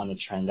well on the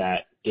trend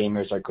that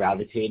gamers are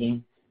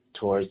gravitating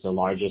towards the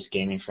largest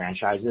gaming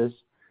franchises.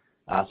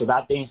 So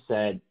that being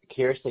said,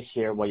 curious to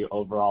hear what your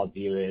overall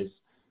view is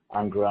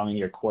on growing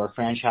your core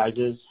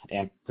franchises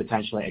and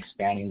potentially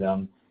expanding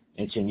them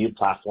into new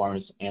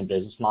platforms and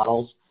business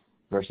models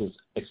versus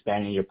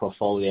expanding your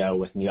portfolio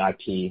with new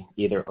IP,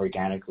 either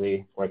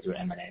organically or through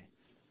M&A.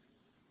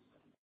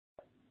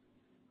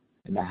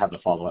 And I have a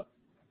follow-up.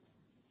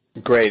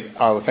 Great.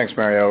 Thanks,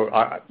 Mario.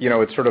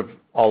 It's sort of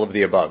all of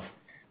the above.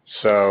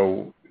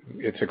 So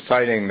it's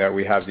exciting that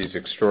we have these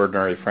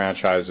extraordinary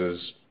franchises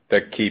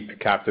that keep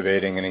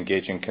captivating and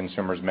engaging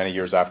consumers many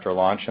years after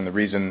launch. And the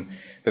reason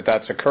that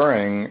that's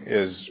occurring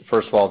is,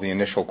 first of all, the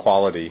initial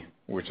quality,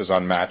 which is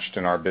unmatched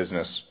in our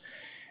business.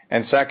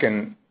 And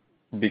second,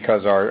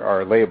 because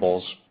our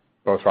labels,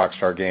 both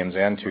Rockstar Games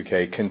and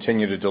 2K,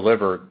 continue to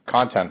deliver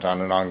content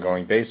on an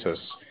ongoing basis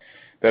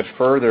that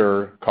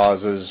further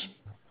causes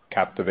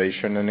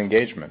captivation and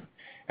engagement.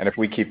 And if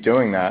we keep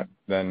doing that,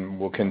 then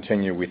we'll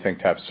continue, we think,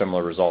 to have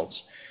similar results.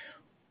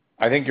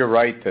 I think you're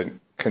right that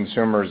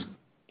consumers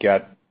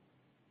get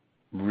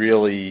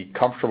really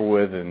comfortable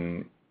with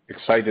and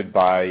excited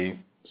by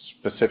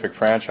specific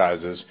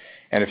franchises,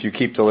 and if you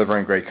keep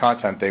delivering great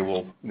content, they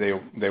will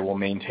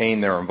maintain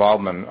their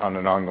involvement on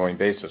an ongoing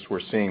basis. We're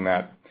seeing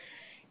that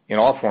in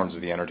all forms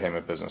of the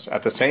entertainment business.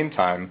 At the same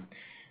time,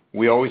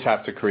 we always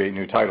have to create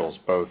new titles,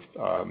 both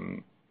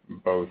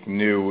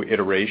new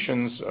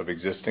iterations of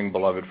existing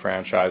beloved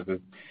franchises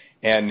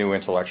and new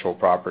intellectual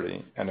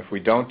property. And if we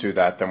don't do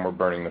that, then we're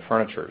burning the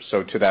furniture.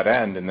 So to that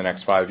end, in the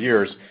next 5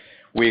 years,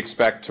 we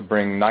expect to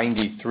bring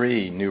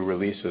 93 new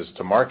releases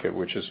to market,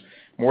 which is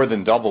more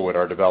than double what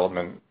our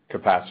development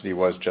capacity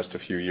was just a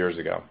few years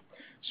ago.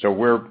 So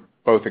we're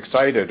both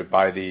excited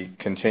by the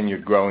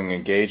continued growing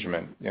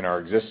engagement in our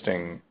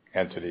existing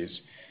entities,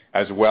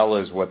 as well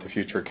as what the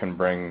future can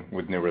bring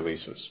with new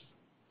releases.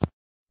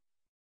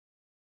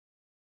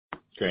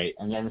 Great.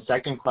 And then the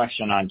second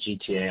question on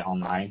GTA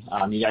Online.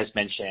 You guys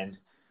mentioned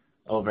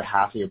over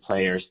half of your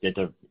players did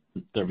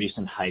the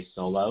recent heist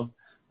solo.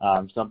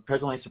 So I'm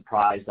personally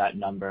surprised that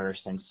number,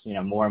 since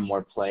more and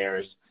more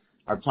players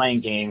are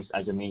playing games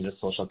as a means of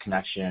social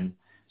connection.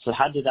 So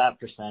how did that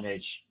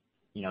percentage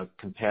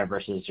compare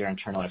versus your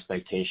internal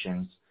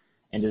expectations?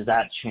 And does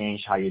that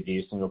change how you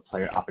view single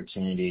player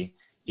opportunity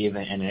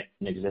even in an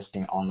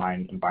existing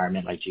online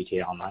environment like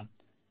GTA Online?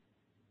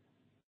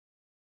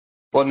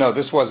 Well, no,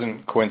 this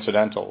wasn't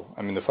coincidental.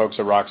 I mean, the folks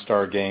at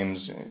Rockstar Games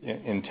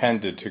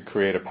intended to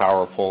create a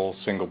powerful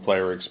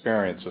single-player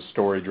experience, a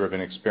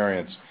story-driven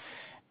experience.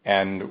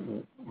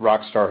 And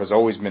Rockstar has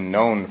always been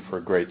known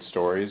for great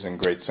stories and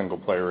great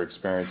single-player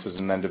experiences,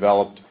 and then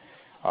developed,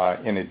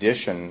 in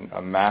addition,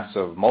 a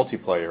massive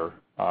multiplayer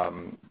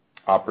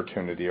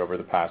opportunity over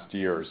the past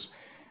years.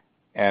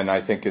 And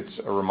I think it's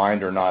a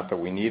reminder not that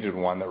we needed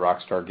one, that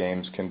Rockstar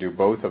Games can do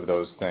both of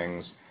those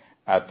things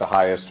at the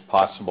highest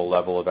possible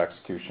level of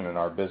execution in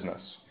our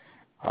business.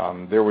 I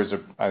think there was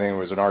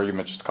an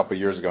argument just a couple of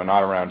years ago,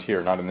 not around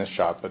here, not in this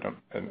shop, but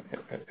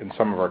in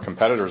some of our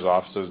competitors'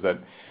 offices, that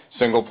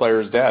single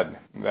player is dead,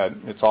 that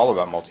it's all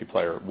about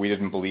multiplayer. We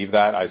didn't believe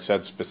that. I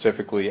said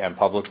specifically and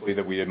publicly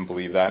that we didn't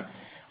believe that.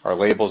 Our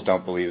labels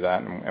don't believe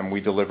that, and we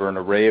deliver an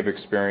array of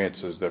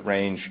experiences that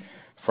range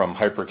from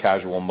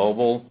hyper-casual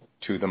mobile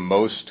to the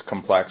most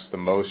complex, the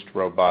most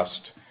robust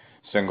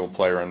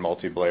single-player and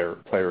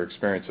multiplayer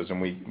experiences,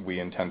 and we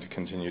intend to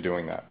continue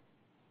doing that.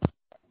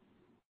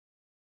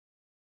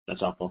 That's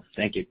helpful.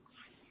 Thank you.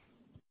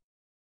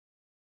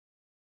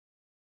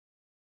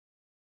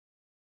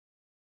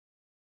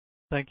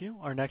 Thank you.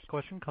 Our next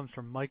question comes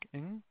from Mike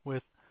Ng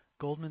with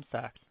Goldman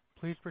Sachs.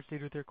 Please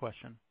proceed with your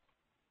question.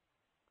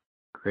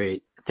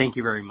 Great. Thank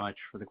you very much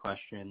for the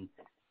question.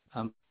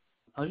 I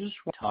just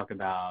want to talk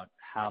about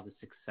how the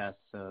success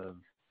of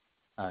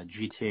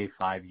GTA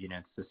 5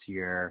 units this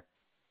year,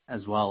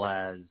 as well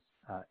as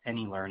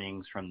any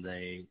learnings from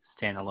the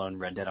standalone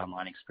Red Dead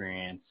Online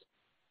experience,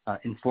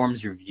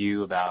 informs your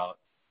view about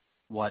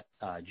what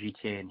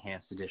GTA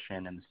Enhanced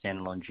Edition and the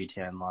standalone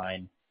GTA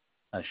Online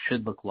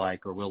should look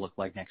like or will look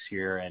like next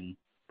year, and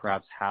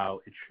perhaps how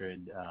it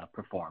should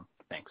perform.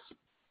 Thanks.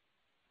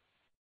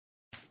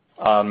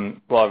 Well,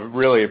 I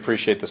really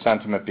appreciate the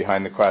sentiment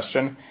behind the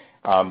question,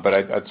 but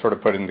I'd sort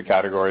of put it in the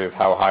category of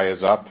how high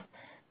is up.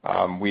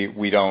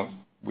 We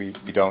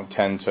don't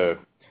tend to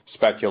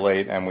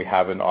speculate, and we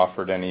haven't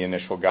offered any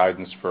initial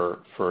guidance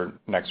for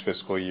next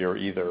fiscal year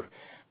either.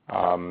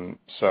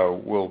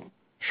 So we'll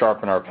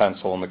sharpen our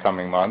pencil in the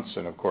coming months,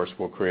 and of course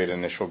we'll create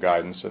initial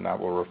guidance, and that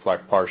will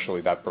reflect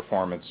partially that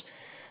performance.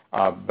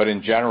 But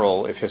in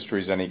general, if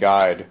history is any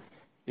guide,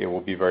 it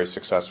will be very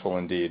successful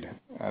indeed,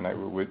 and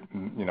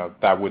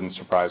that wouldn't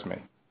surprise me.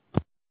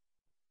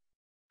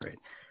 Great.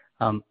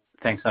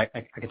 Thanks. I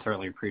can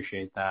certainly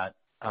appreciate that.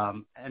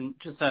 And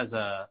just as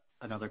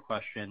another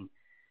question,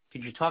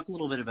 could you talk a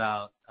little bit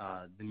about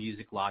the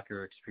Music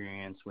Locker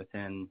experience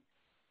within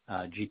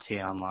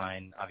GTA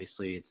Online?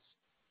 Obviously,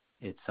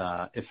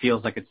 it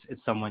feels like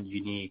it's somewhat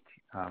unique.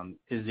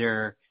 Is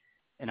there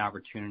an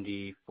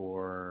opportunity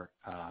for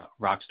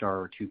Rockstar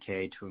or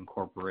 2K to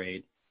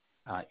incorporate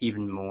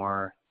even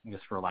more, I guess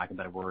for lack of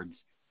better words,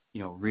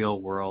 real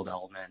world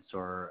elements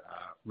or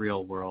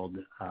real world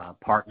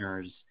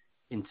partners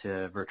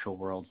into virtual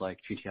worlds like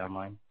GTA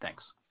Online?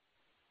 Thanks.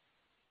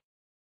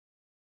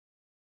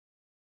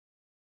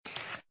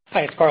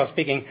 Hi, it's Carl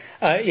speaking.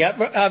 Yeah,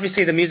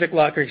 obviously the Music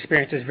Locker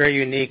experience is very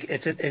unique.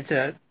 It's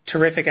a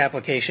terrific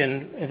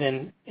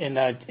application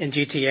in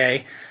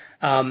GTA.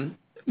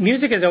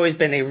 Music has always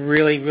been a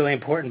really, really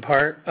important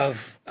part of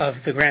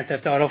the Grand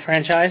Theft Auto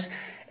franchise,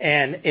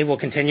 and it will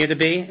continue to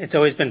be. It's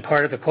always been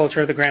part of the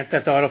culture of the Grand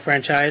Theft Auto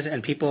franchise,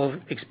 and people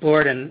have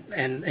explored and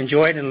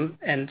enjoyed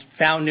and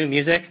found new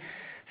music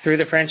through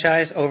the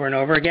franchise over and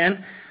over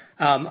again.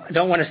 I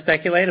don't want to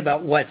speculate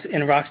about what's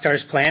in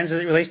Rockstar's plans as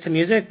it relates to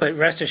music, but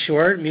rest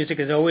assured, music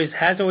has always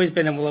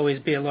been and will always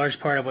be a large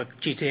part of what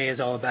GTA is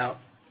all about.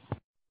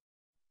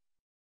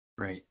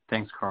 Great.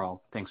 Thanks,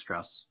 Karl. Thanks,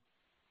 Strauss.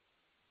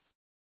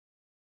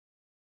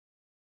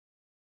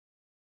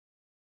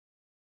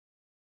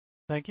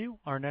 Thank you.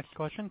 Our next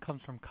question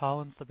comes from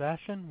Colin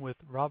Sebastian with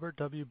Robert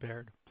W.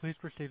 Baird. Please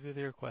proceed with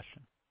your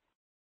question.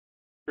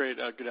 Great.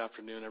 Good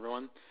afternoon,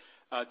 everyone.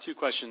 Two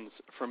questions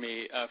for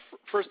me.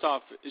 First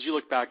off, as you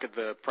look back at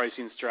the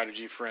pricing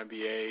strategy for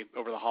NBA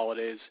over the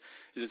holidays,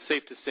 is it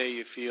safe to say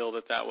you feel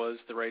that was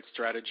the right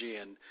strategy?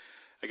 And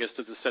I guess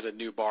does it set a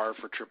new bar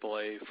for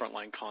AAA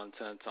frontline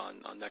content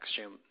on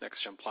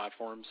next-gen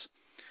platforms?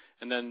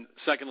 And then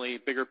secondly,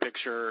 bigger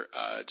picture,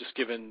 just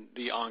given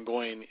the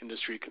ongoing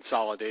industry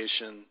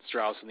consolidation,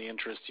 Strauss, and the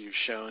interest you've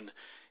shown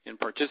in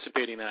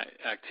participating in that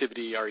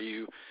activity, are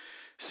you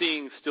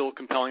seeing still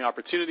compelling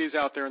opportunities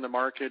out there in the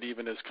market,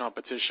 even as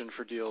competition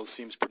for deals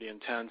seems pretty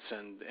intense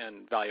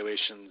and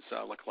valuations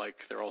look like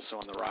they're also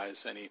on the rise?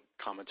 Any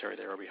commentary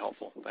there would be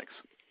helpful. Thanks.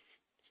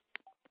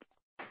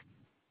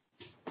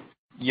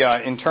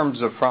 Yeah, in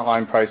terms of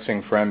frontline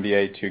pricing for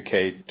NBA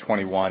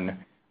 2K21,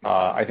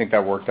 I think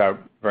that worked out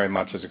very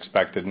much as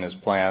expected and as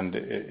planned.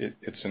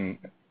 It's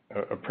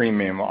a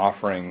premium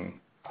offering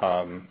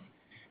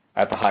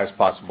at the highest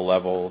possible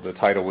level. The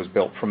title was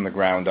built from the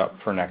ground up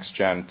for next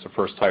gen. It's the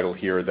first title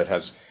here that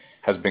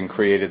has been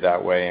created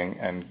that way,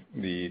 and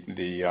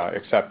the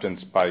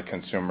acceptance by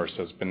consumers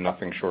has been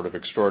nothing short of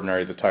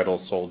extraordinary. The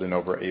title sold in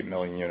over 8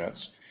 million units.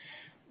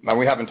 Now,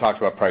 we haven't talked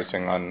about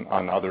pricing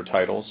on other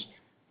titles,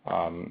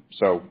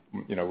 so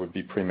it would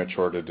be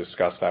premature to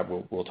discuss that.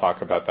 We'll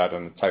talk about that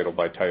on a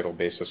title-by-title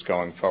basis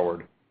going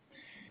forward.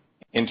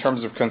 In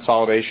terms of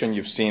consolidation,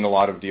 you've seen a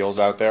lot of deals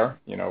out there.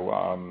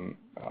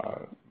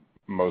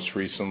 Most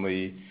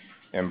recently,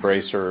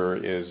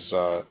 Embracer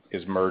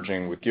is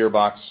merging with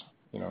Gearbox,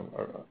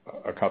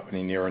 a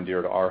company near and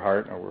dear to our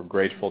heart, and we're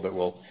grateful that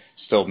we'll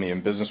still be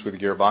in business with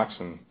Gearbox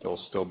and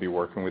they'll still be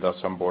working with us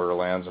on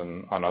Borderlands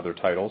and on other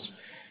titles.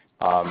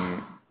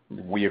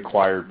 We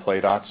acquired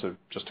Playdots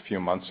just a few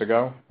months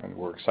ago, and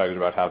we're excited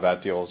about how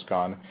that deal has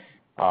gone.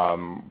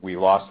 We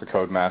lost the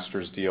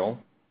Codemasters deal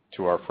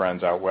to our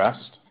friends out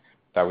west.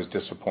 That was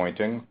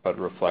disappointing, but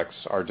reflects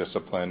our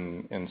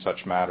discipline in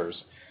such matters.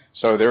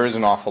 So there is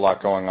an awful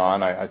lot going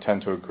on. I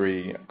tend to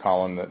agree,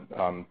 Colin,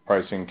 that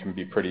pricing can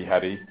be pretty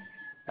heady,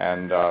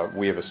 and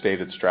we have a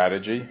stated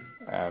strategy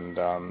and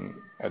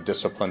a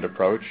disciplined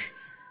approach.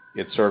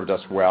 It served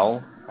us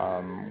well.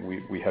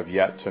 We have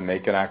yet to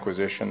make an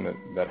acquisition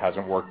that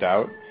hasn't worked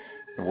out.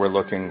 We're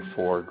looking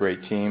for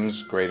great teams,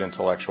 great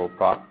intellectual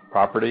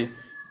property,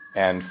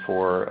 and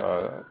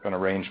for an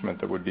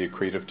arrangement that would be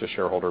accretive to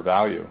shareholder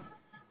value.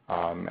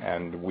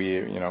 And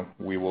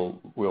we'll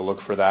look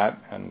for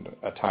that, and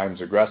at times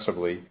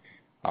aggressively.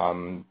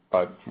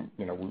 But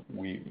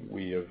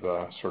we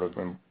have sort of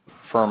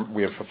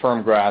we have a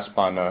firm grasp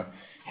on a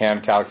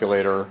hand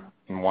calculator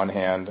in one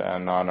hand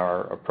and on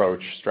our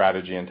approach,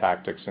 strategy, and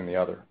tactics in the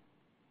other.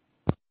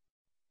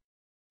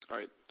 All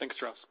right. Thanks,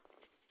 Strauss.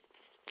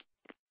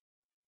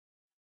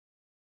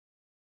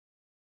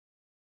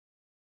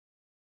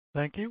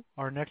 Thank you.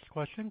 Our next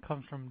question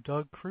comes from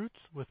Doug Creutz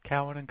with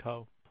Cowen and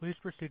Co. Please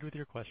proceed with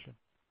your question.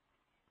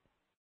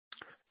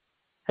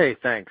 Hey,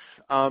 thanks.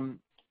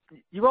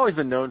 Take-Two's always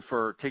been known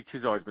for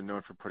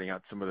putting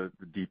out some of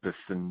the deepest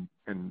and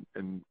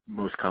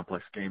most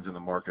complex games in the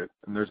market.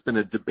 And there's been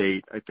a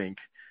debate, I think,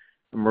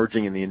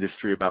 emerging in the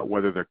industry about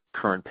whether the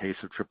current pace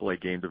of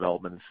AAA game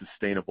development is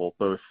sustainable,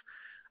 both,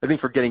 I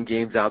think, for getting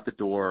games out the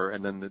door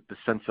and then the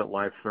sense that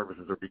live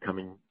services are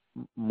becoming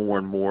more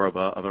and more of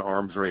an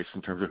arms race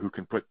in terms of who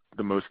can put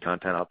the most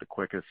content out the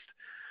quickest.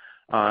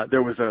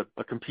 There was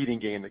a competing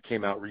game that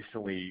came out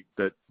recently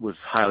that was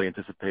highly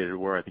anticipated,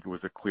 where I think it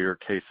was a clear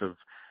case of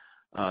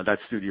that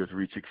studio's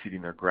reach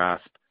exceeding their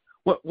grasp.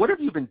 What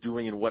have you been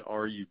doing, and what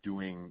are you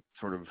doing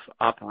sort of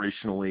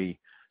operationally,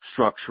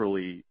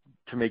 structurally,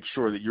 to make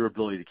sure that your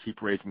ability to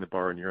keep raising the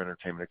bar in your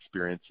entertainment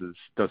experiences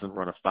doesn't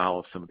run afoul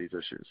of some of these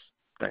issues?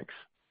 Thanks.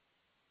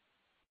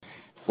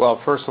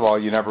 Well, first of all,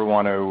 you never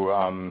want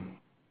to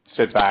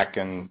sit back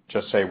and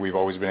just say we've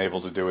always been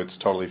able to do it. It's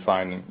totally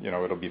fine.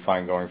 It'll be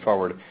fine going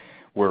forward.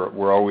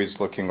 We're always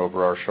looking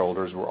over our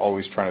shoulders. We're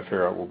always trying to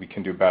figure out what we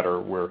can do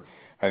better. We're,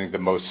 I think, the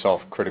most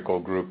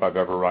self-critical group I've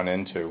ever run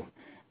into.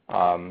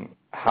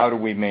 How do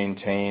we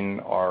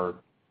maintain our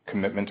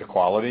commitment to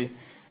quality?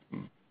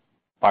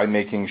 By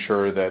making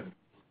sure that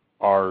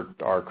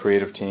our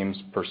creative teams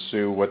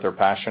pursue what they're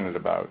passionate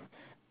about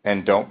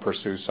and don't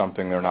pursue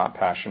something they're not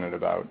passionate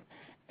about,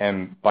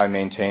 and by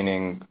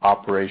maintaining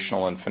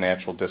operational and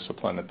financial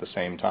discipline at the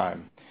same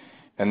time.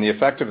 And the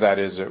effect of that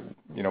is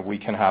that we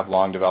can have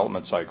long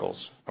development cycles,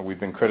 and we've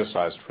been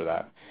criticized for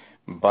that.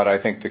 But I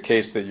think the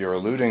case that you're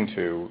alluding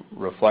to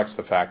reflects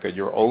the fact that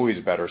you're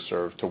always better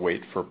served to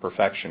wait for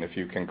perfection if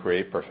you can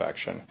create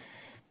perfection.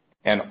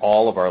 and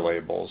all of our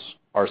labels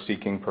are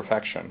seeking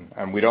perfection.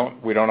 And we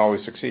don't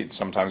always succeed.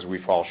 Sometimes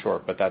we fall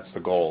short, but that's the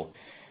goal.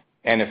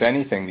 And if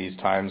anything, these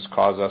times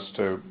cause us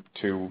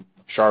to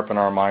sharpen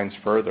our minds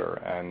further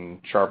and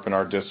sharpen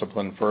our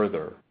discipline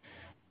further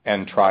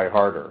and try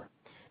harder.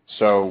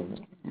 So,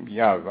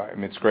 yeah, I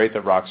mean, it's great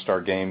that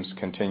Rockstar Games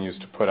continues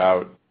to put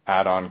out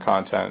add-on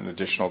content and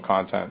additional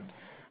content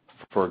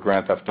for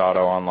Grand Theft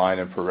Auto Online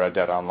and for Red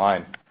Dead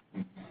Online.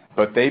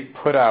 But they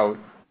put out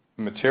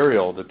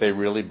material that they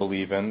really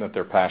believe in, that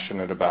they're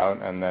passionate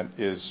about, and that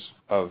is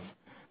of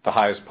the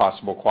highest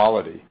possible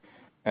quality.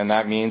 And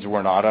that means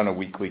we're not on a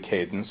weekly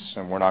cadence,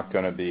 and we're not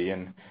going to be,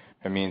 and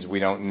it means we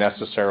don't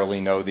necessarily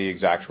know the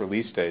exact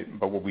release date.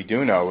 But what we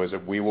do know is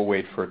that we will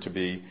wait for it to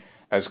be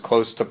as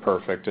close to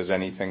perfect as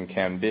anything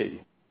can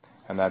be.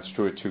 And that's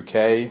true at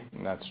 2K,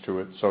 and that's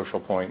true at Social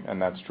Point,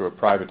 and that's true at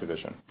Private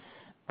Division.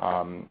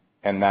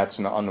 And that's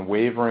an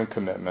unwavering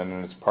commitment,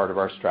 and it's part of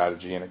our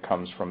strategy, and it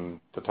comes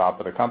from the top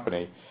of the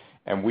company.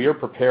 And we are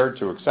prepared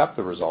to accept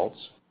the results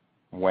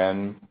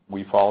when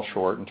we fall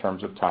short in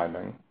terms of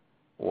timing,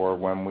 or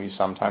when we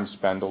sometimes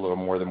spend a little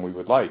more than we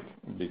would like,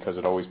 because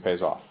it always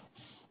pays off.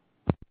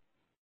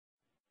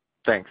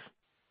 Thanks.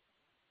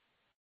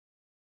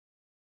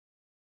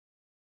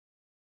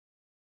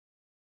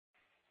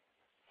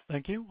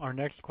 Thank you. Our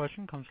next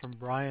question comes from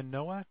Brian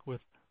Nowak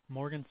with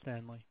Morgan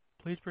Stanley.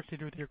 Please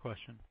proceed with your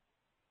question.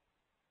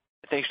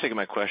 Thanks for taking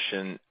my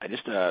question.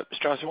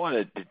 Strauss, I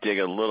wanted to dig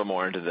a little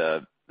more into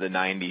the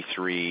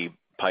 93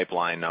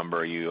 pipeline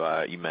number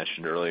you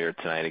mentioned earlier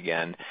tonight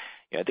again.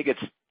 I think it's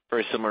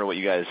very similar to what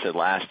you guys said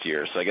last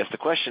year. So I guess the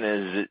question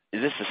is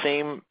this the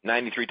same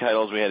 93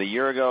 titles we had a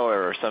year ago,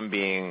 or are some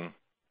being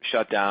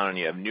shut down and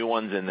you have new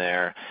ones in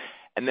there?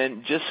 And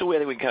then just so we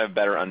can kind of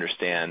better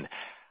understand,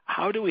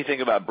 how do we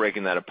think about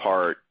breaking that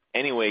apart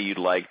any way you'd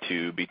like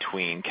to,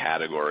 between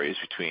categories,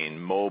 between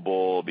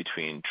mobile,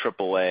 between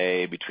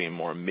AAA, between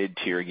more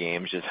mid-tier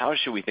games? Just how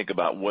should we think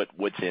about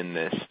what's in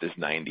this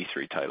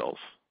 93 titles?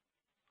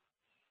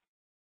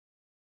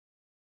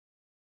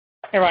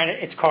 Hey, Ryan,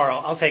 it's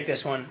Carl. I'll take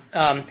this one.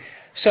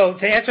 So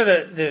to answer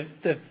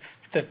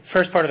the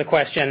first part of the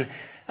question,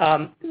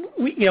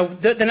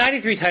 the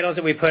 93 titles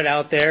that we put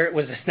out there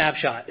was a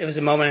snapshot. It was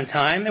a moment in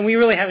time, and we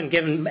really haven't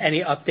given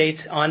any updates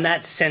on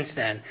that since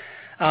then.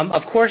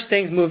 Of course,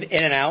 things move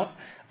in and out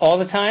all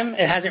the time.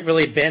 It hasn't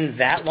really been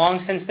that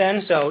long since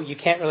then, so you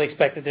can't really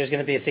expect that there's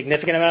going to be a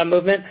significant amount of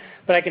movement.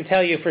 But I can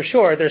tell you for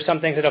sure there's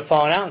some things that have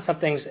fallen out and some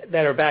things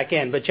that are back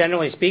in. But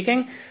generally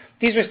speaking,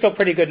 these are still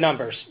pretty good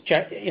numbers,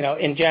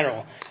 in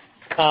general.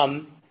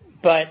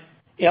 But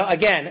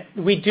again,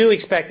 we do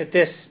expect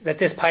that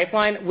this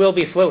pipeline will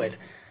be fluid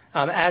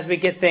as we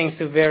get things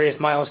through various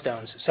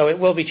milestones. So it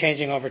will be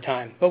changing over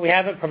time. But we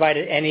haven't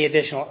provided any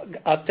additional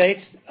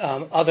updates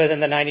other than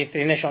the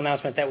initial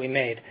announcement that we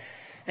made.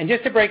 And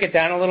just to break it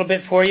down a little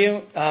bit for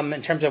you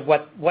in terms of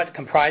what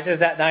comprises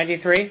that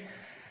 93.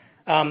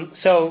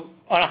 So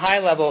on a high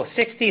level,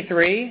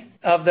 63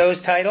 of those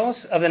titles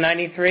of the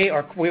 93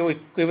 we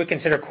would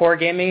consider core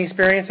gaming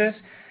experiences,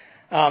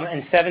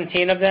 and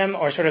 17 of them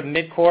are sort of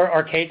mid-core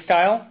arcade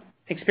style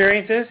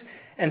experiences,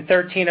 and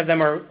 13 of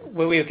them are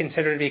what we would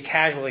consider to be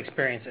casual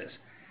experiences.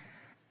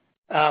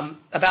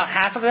 About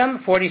half of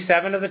them,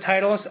 47 of the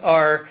titles,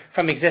 are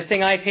from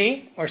existing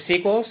IP or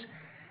sequels,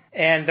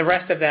 and the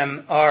rest of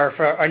them are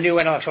for our new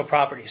intellectual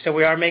property. So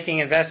we are making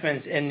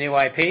investments in new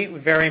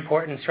IP. Very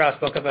important. Strauss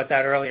spoke about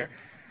that earlier.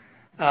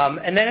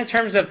 And then in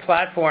terms of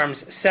platforms,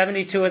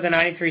 72 of the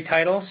 93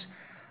 titles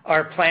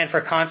are planned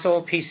for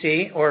console,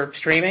 PC, or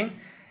streaming,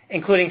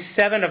 including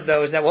 7 of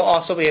those that will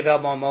also be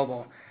available on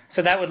mobile.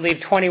 So that would leave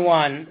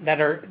 21 that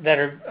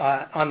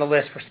are on the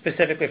list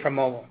specifically for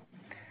mobile.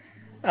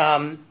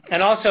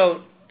 And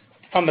also,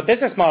 from a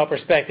business model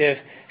perspective,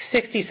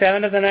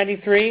 67 of the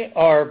 93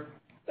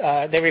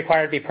 they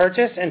require to be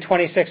purchased, and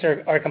 26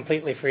 are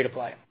completely free to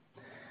play.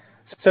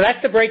 So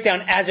that's the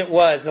breakdown as it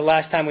was the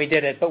last time we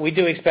did it, but we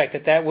do expect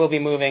that will be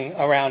moving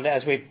around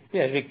as we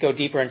go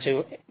deeper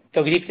into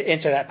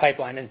that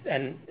pipeline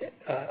and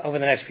over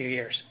the next few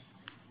years.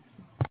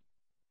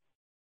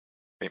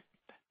 Great.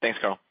 Thanks,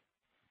 Carl.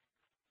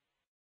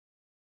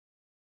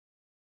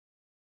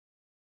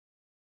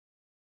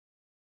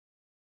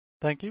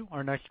 Thank you.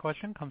 Our next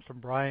question comes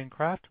from Brian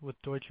Kraft with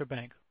Deutsche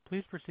Bank.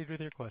 Please proceed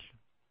with your question.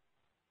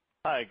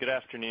 Hi, good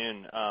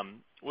afternoon.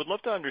 Would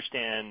love to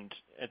understand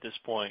at this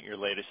point your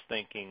latest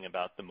thinking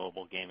about the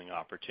mobile gaming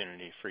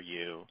opportunity for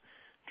you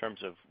in terms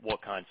of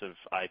what kinds of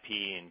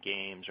IP and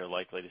games are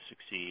likely to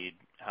succeed,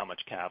 how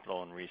much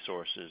capital and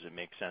resources it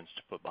makes sense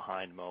to put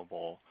behind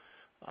mobile,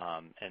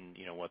 and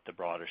what the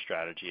broader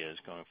strategy is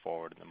going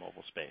forward in the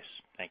mobile space.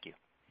 Thank you.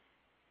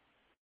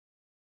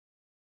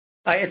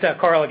 Hi, it's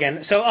Carl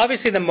again. So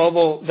obviously the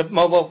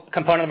mobile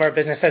component of our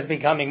business is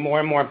becoming more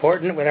and more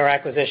important with our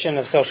acquisition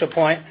of Social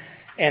Point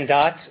and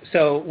Dots.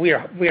 So we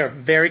are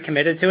very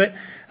committed to it.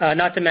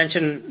 Not to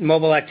mention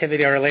mobile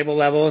activity at our label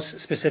levels,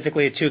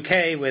 specifically at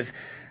 2K with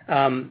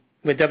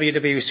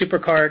WWE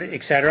SuperCard,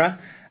 et cetera.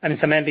 and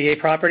some NBA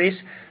properties.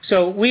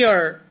 So we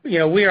are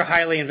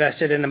highly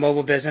invested in the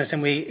mobile business,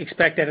 and we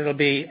expect that it'll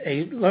be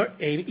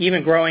a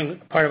even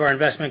growing part of our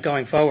investment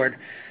going forward.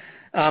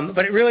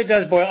 But it really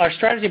does our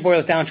strategy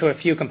boils down to a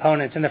few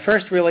components, and the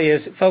first really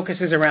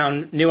focuses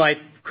around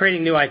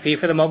creating new IP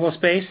for the mobile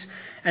space,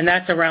 and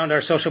that's around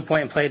our Social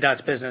Point and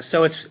Playdots business.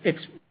 So it's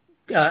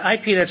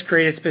IP that's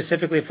created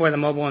specifically for the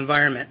mobile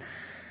environment.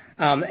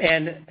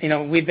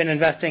 We've been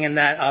investing in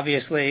that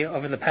obviously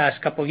over the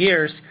past couple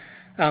years,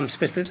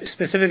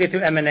 specifically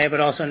through M&A, but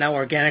also now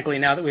organically,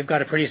 now that we've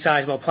got a pretty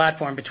sizable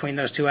platform between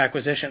those two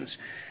acquisitions.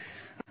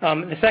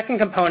 The second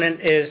component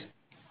is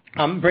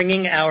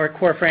bringing our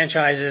core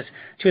franchises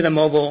to the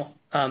mobile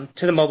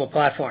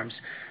platforms.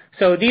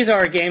 So these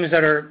are games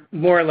that are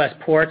more or less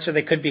ports, or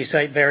they could be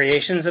slight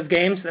variations of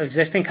games,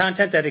 existing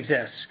content that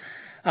exists.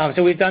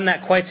 So we've done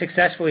that quite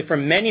successfully for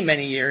many,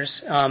 many years,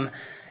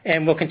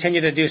 and we'll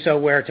continue to do so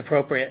where it's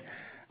appropriate.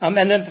 And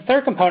then the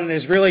third component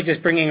is really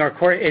just bringing our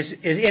core, is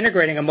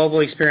integrating a mobile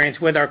experience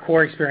with our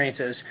core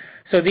experiences.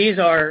 So these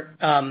are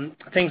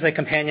things like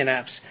companion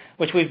apps,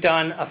 which we've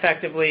done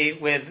effectively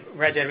with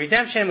Red Dead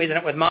Redemption. We've done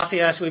it with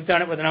Mafia. So we've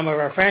done it with a number of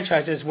our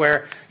franchises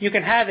where you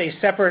can have a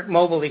separate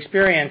mobile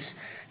experience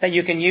that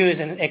you can use,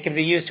 and it can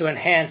be used to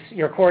enhance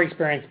your core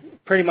experience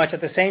pretty much at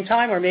the same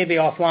time, or maybe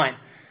offline,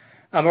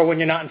 or when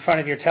you're not in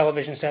front of your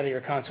television set or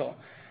your console.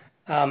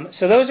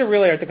 So those are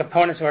really the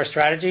components of our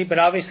strategy, but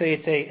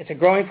obviously it's a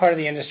growing part of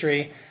the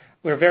industry.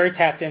 We're very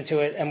tapped into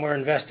it, and we're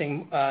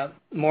investing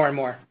more and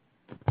more.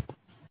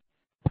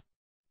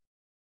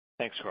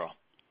 Thanks, Karl.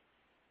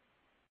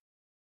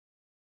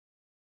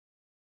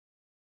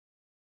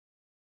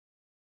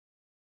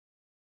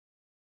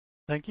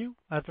 Thank you.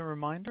 As a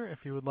reminder, if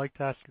you would like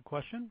to ask a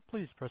question,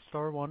 please press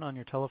star 1 on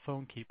your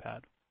telephone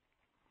keypad.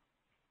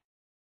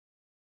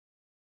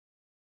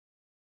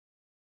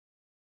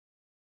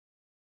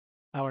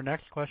 Our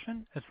next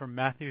question is from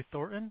Matthew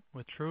Thornton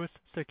with Truist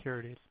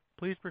Securities.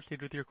 Please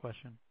proceed with your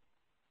question.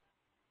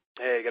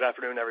 Hey, good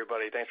afternoon,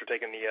 everybody. Thanks for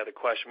taking the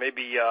question.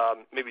 Maybe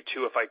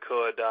two, if I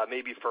could,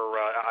 maybe for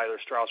either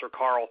Strauss or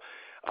Karl.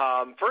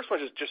 First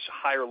one is just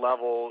higher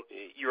level.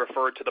 You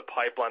referred to the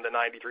pipeline, the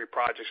 93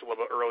 projects a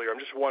little bit earlier. I'm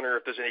just wondering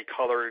if there's any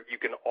color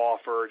you can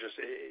offer just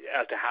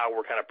as to how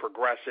we're kind of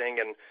progressing,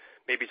 and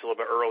maybe it's a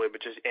little bit early,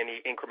 but just any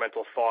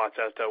incremental thoughts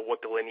as to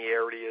what the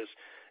linearity is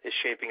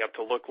shaping up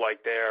to look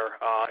like there.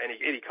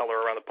 Any color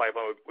around the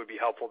pipeline would be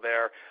helpful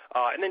there.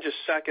 And then just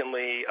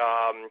secondly,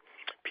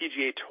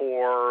 PGA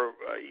Tour,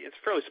 it's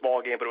a fairly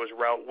small game, but it was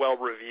well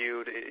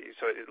reviewed,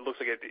 so it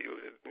looks like it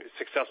was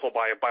successful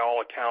by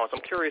all accounts.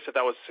 I'm curious if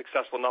that was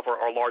successful enough or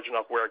large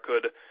enough where it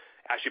could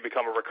actually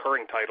become a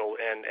recurring title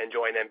and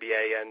join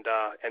NBA and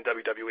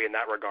WWE in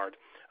that regard.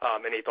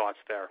 Any thoughts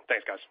there?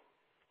 Thanks, guys.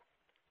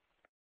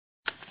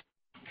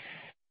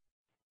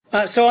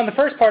 So on the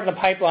first part of the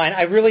pipeline,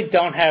 I really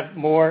don't have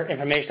more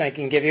information I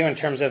can give you in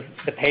terms of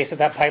the pace of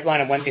that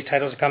pipeline and when these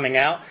titles are coming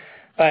out.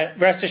 But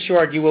rest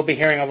assured, you will be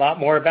hearing a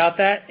lot more about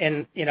that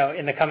in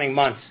the coming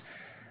months,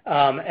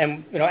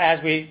 and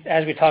as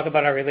we talk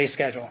about our release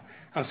schedule.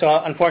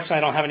 So unfortunately, I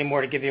don't have any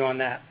more to give you on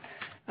that.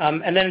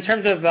 And then in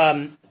terms of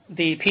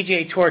the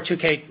PGA Tour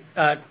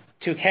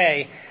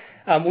 2K,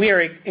 we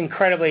are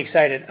incredibly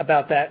excited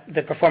about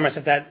the performance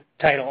of that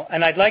title.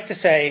 And I'd like to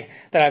say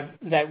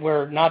that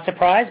we're not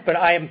surprised, but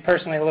I am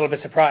personally a little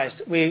bit surprised.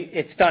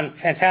 It's done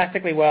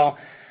fantastically well.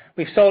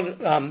 We've sold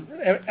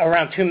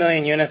around 2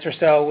 million units or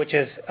so, which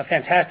is a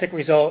fantastic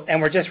result, and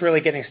we're just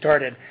really getting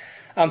started.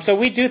 So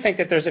we do think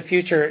that there's a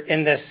future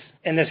in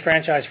this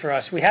franchise for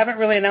us. We haven't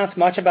really announced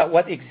much about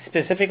what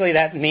specifically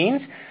that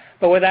means,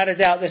 but without a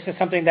doubt, this is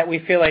something that we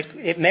feel like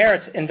it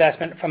merits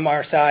investment from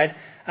our side,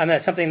 and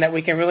that's something that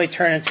we can really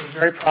turn into a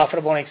very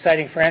profitable and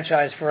exciting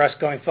franchise for us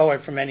going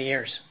forward for many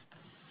years.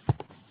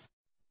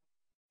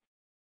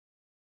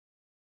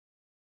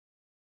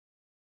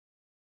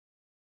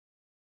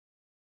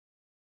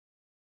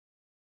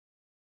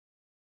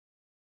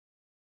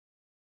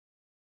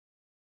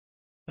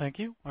 Thank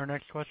you. Our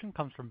next question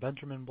comes from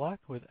Benjamin Black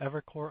with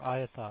Evercore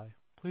ISI.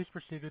 Please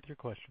proceed with your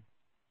question.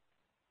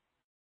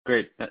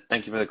 Great.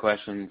 Thank you for the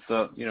question.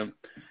 So,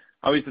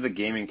 obviously the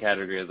gaming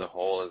category as a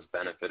whole has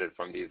benefited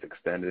from these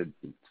extended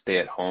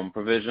stay-at-home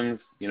provisions,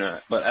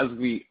 but as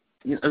we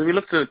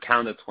look to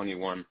calendar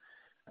 21,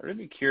 I'd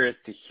really be curious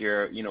to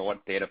hear,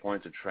 what data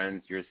points or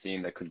trends you're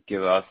seeing that could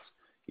give us,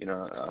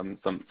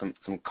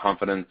 some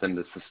confidence in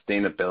the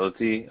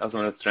sustainability of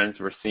some of the trends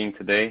we're seeing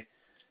today.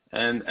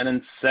 And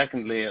then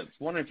secondly, I was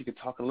wondering if you could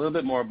talk a little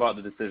bit more about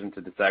the decision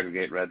to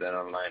disaggregate Red Dead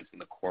Online from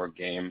the core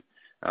game.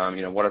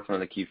 What are some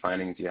of the key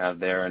findings you have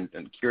there? And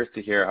curious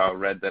to hear how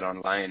Red Dead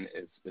Online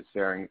is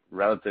faring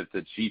relative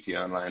to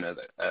GTA Online at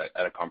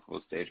a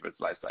comparable stage of its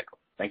life cycle.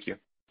 Thank you.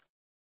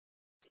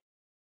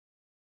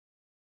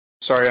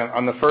 Sorry,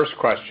 on the first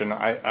question,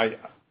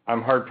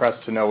 I'm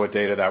hard-pressed to know what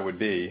data that would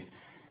be,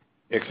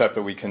 except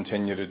that we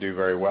continue to do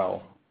very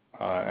well,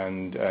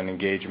 and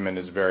engagement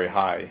is very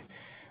high.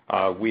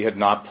 We had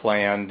not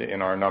planned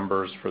in our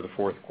numbers for the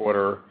fourth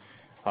quarter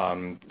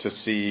to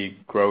see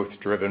growth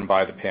driven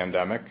by the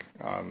pandemic.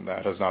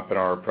 That has not been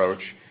our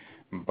approach.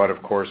 But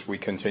of course, we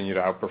continue to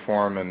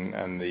outperform,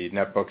 and the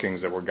net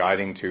bookings that we're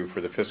guiding to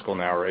for the fiscal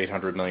now are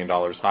 $800 million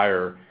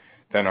higher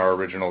than our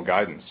original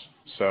guidance.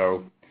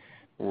 So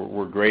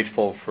we're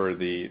grateful for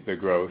the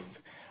growth.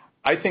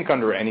 I think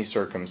under any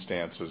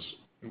circumstances,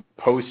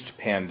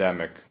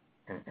 post-pandemic,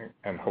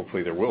 and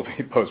hopefully there will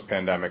be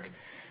post-pandemic,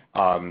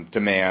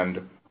 demand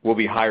will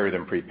be higher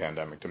than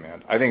pre-pandemic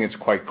demand. I think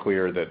it's quite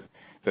clear that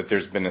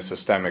there's been a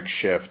systemic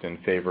shift in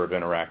favor of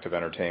interactive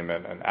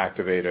entertainment, and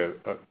Activate,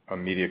 a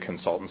media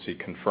consultancy,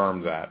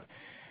 confirmed that.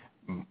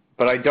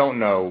 But I don't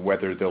know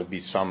whether there'll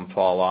be some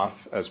fall off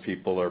as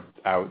people are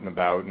out and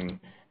about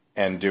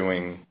and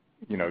doing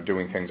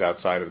things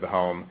outside of the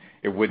home.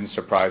 It wouldn't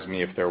surprise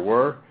me if there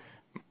were,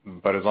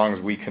 but as long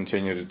as we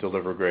continue to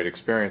deliver great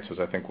experiences,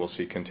 I think we'll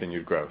see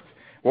continued growth.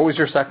 What was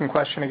your second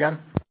question again?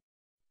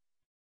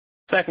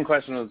 Second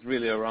question was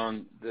really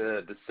around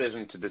the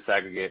decision to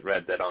disaggregate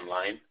Red Dead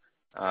Online,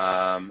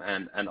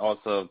 and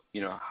also,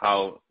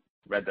 how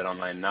Red Dead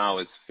Online now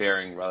is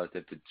faring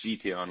relative to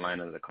GTA Online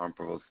at a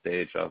comparable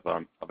stage of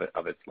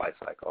its life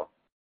cycle.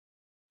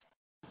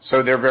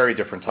 So they're very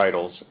different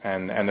titles,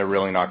 and they're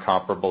really not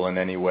comparable in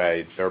any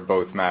way. They're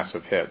both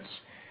massive hits.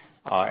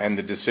 And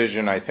the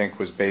decision, I think,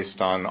 was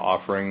based on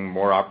offering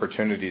more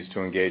opportunities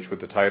to engage with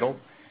the title.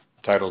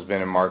 The title's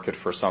been in market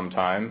for some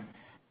time,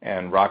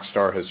 and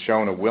Rockstar has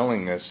shown a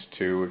willingness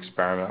to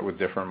experiment with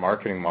different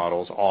marketing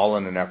models, all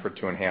in an effort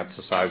to enhance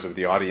the size of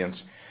the audience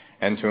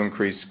and to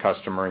increase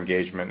customer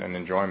engagement and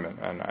enjoyment.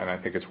 And I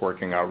think it's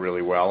working out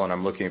really well, and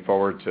I'm looking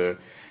forward to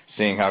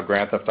seeing how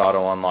Grand Theft Auto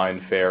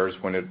Online fares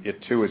when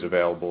it too is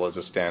available as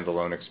a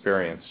standalone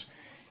experience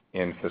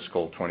in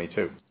fiscal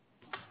 22.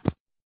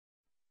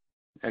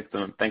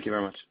 Excellent. Thank you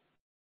very much.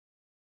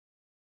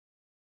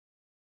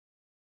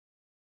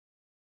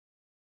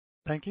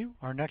 Thank you.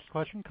 Our next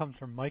question comes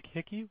from Mike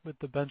Hickey with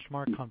The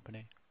Benchmark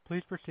Company.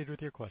 Please proceed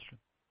with your question.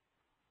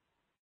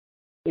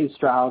 Hey,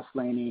 Strauss,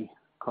 Lainie,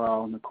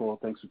 Karl, Nicole,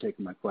 thanks for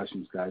taking my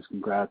questions, guys.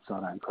 Congrats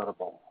on an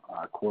incredible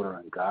quarter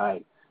and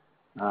guide.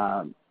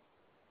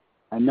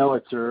 I know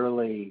it's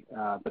early,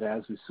 but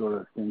as we sort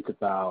of think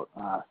about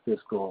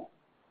fiscal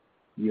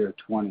year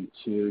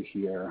 22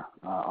 here,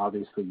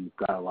 obviously you've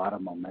got a lot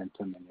of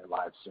momentum in your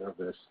live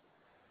service.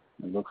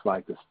 It looks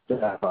like the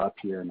step up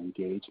here in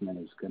engagement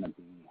is going to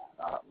be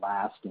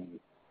lasting.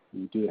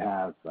 You do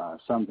have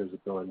some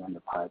visibility on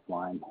the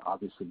pipeline.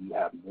 Obviously, you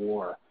have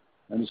more.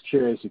 I'm just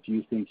curious if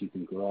you think you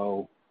can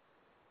grow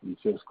in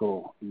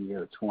fiscal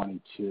year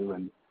 22,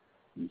 and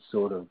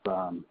sort of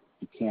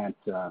you can't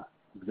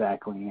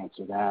exactly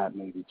answer that.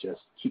 Maybe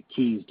just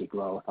keys to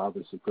growth.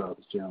 Obviously, growth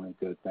is generally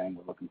a good thing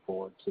we're looking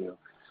forward to.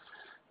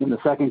 And the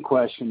second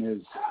question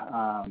is,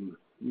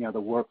 the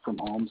work from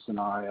home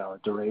scenario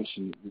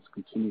duration has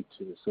continued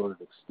to sort of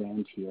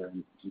extend here,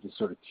 and I'm just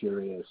sort of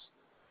curious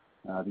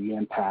the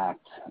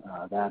impact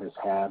that has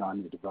had on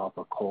your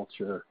developer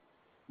culture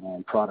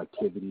and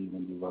productivity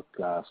when you look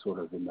sort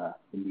of in the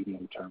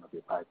medium term of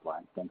your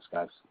pipeline. Thanks,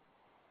 guys.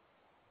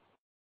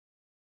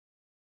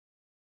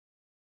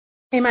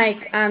 Hey,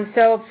 Mike.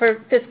 So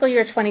for fiscal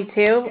year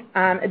 22,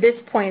 at this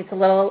point, it's a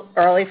little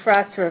early for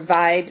us to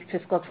provide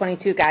fiscal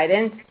 22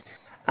 guidance.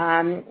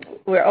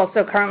 We're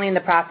also currently in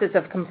the process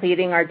of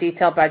completing our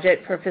detailed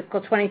budget for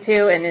fiscal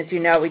 22, and as you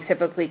know, we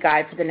typically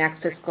guide for the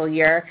next fiscal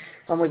year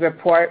when we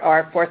report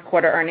our fourth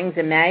quarter earnings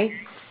in May.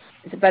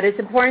 But it's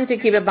important to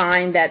keep in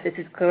mind that this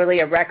is clearly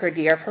a record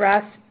year for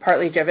us,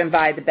 partly driven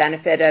by the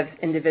benefit of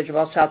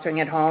individuals sheltering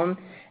at home,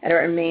 and it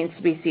remains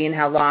to be seen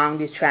how long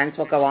these trends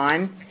will go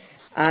on.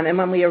 And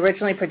when we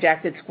originally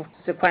projected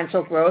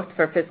sequential growth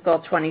for fiscal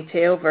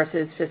 22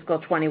 versus fiscal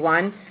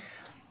 21,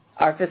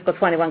 our fiscal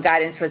 21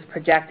 guidance was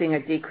projecting a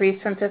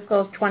decrease from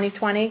fiscal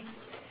 2020.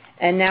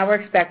 And now we're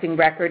expecting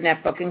record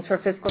net bookings for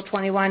fiscal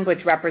 21,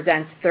 which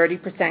represents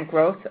 30%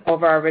 growth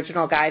over our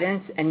original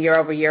guidance and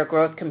year-over-year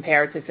growth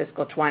compared to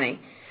fiscal 20.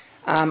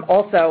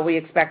 Also, we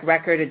expect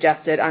record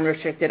adjusted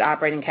unrestricted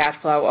operating cash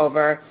flow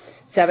over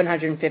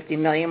 $750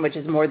 million, which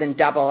is more than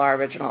double our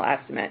original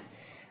estimate.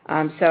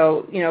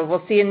 So,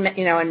 we'll see in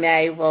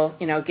May. We'll,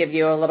 give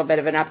you a little bit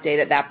of an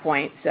update at that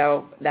point.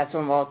 So that's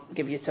when we'll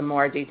give you some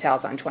more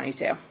details on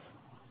 22.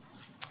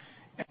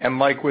 And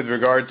Mike, with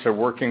regard to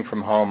working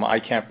from home, I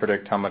can't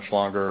predict how much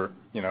longer,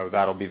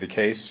 that'll be the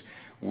case.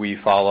 We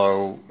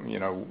follow,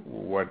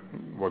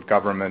 what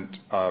government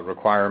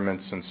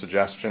requirements and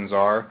suggestions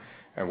are,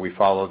 and we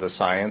follow the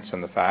science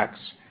and the facts.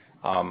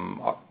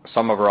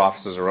 Some of our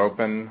offices are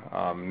open.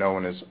 No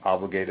one is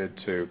obligated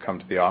to come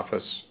to the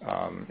office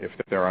if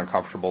they're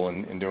uncomfortable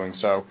in doing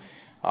so.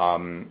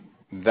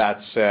 That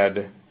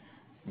said,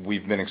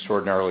 we've been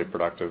extraordinarily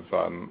productive.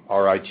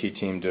 Our IT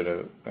team did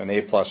an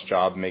A-plus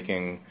job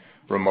making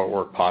remote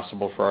work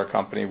possible for our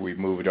company. We've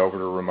moved over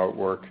to remote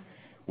work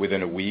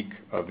within a week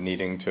of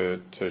needing to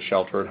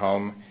shelter at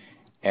home,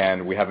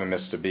 and we haven't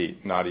missed a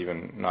beat, not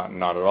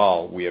at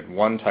all. We had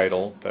one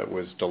title that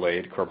was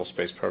delayed, Kerbal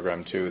Space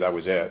Program 2, that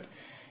was it.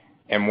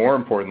 And more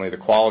importantly, the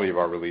quality of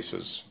our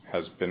releases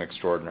has been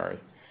extraordinary.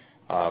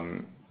 I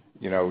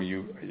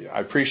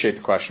appreciate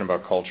the question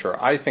about culture.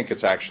 I think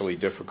it's actually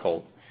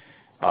difficult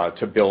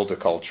to build a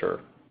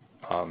culture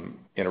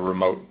in a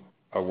remote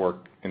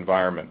work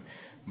environment.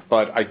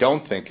 But I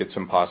don't think it's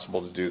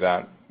impossible to do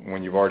that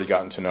when you've already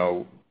gotten to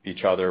know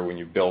each other, when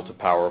you've built a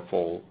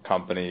powerful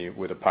company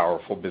with a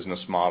powerful business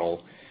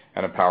model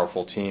and a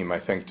powerful team. I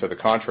think to the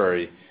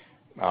contrary,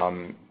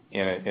 in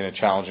a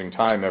challenging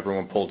time,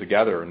 everyone pulled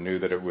together and knew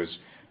that it was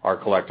our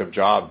collective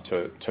job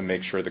to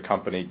make sure the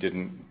company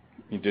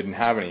didn't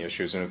have any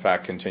issues and in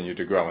fact continued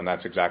to grow, and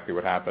that's exactly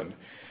what happened.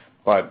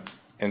 So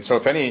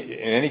in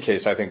any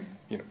case, I think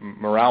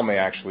morale may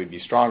actually be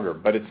stronger,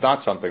 but it's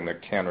not something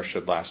that can or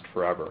should last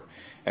forever.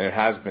 And it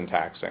has been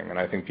taxing, and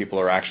I think people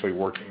are actually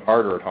working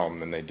harder at home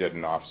than they did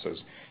in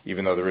offices,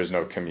 even though there is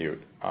no commute.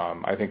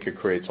 I think it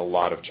creates a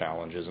lot of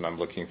challenges, and I'm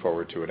looking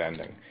forward to it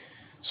ending.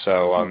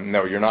 So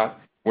no,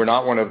 we're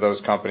not one of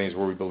those companies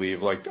where we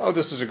believe like, oh,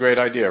 this is a great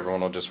idea,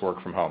 everyone will just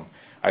work from home.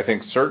 I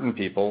think certain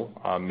people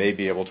may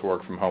be able to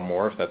work from home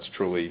more if that's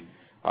truly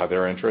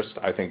their interest.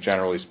 I think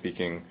generally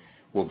speaking,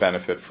 we'll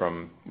benefit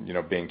from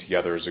being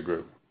together as a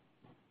group.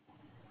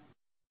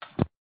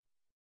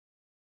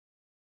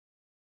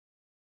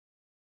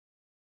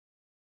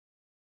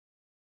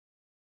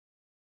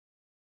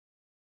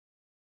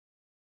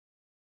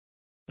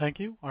 Thank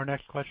you. Our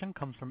next question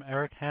comes from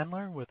Eric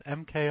Handler with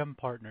MKM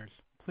Partners.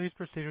 Please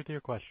proceed with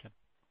your question.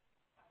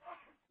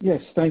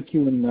 Yes, thank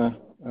you, and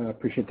I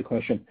appreciate the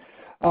question.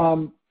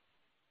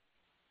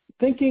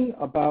 Thinking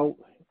about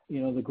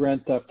the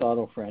Grand Theft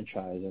Auto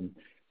franchise and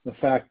the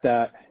fact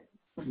that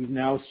we've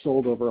now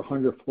sold over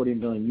 140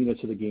 million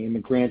units of the game,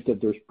 and granted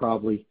there's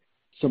probably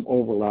some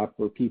overlap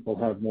where people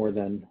have more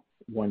than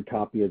one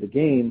copy of the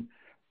game,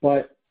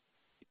 but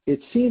it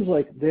seems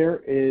like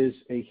there is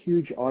a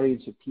huge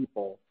audience of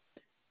people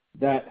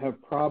that have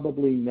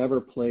probably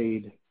never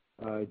played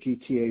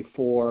GTA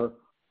 4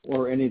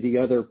 or any of the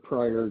other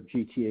prior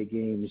GTA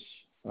games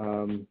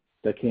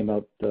that came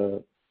out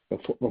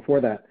before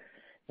that.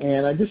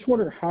 And I just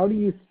wonder, how do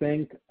you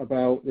think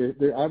about,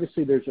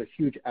 obviously there's a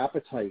huge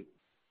appetite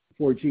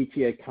for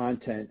GTA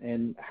content,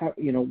 and how,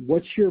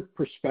 what's your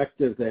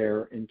perspective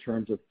there in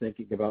terms of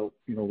thinking about,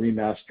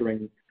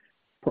 remastering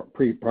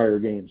prior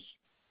games?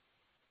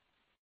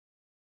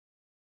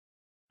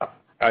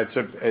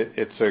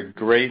 It's a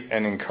great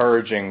and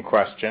encouraging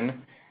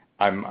question.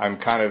 I'm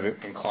kind of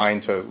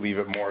inclined to leave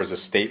it more as a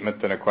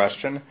statement than a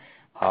question.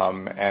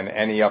 And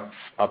any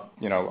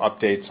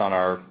updates on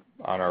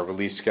our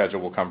release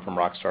schedule will come from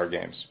Rockstar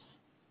Games.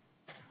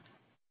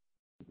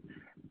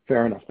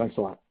 Fair enough. Thanks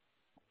a lot.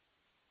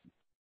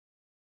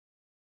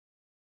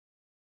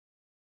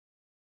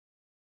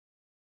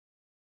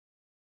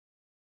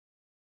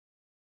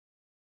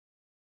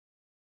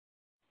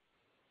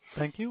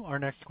 Thank you. Our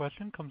next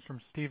question comes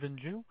from Stephen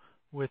Ju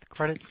with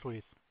Credit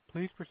Suisse.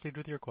 Please proceed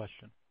with your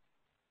question.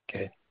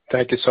 Okay.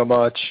 Thank you so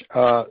much.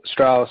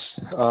 Strauss,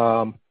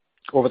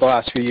 over the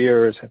last few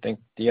years, I think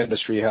the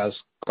industry has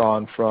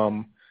gone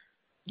from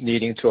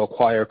needing to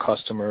acquire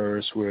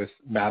customers with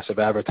massive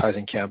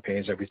advertising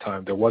campaigns every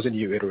time there was a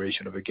new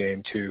iteration of a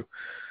game to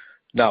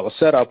now a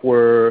setup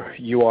where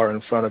you are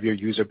in front of your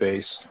user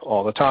base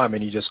all the time,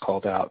 and you just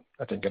called out,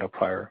 I think in a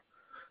prior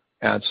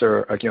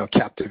answer,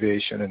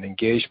 captivation and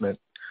engagement,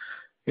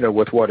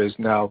 with what is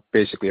now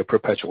basically a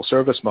perpetual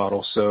service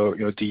model. So,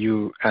 do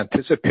you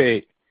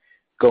anticipate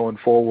going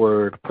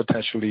forward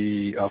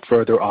potentially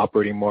further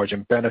operating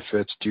margin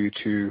benefits due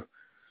to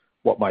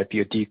what might be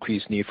a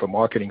decreased need for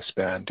marketing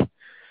spend?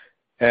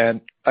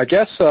 And I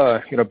guess,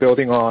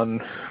 building on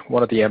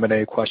one of the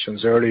M&A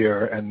questions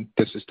earlier, and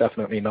this is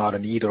definitely not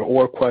an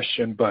either-or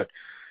question, but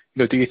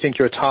do you think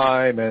your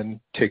time and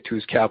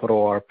Take-Two's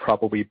capital are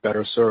probably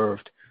better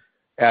served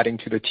adding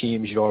to the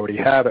teams you already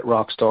have at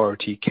Rockstar or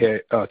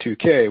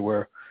 2K,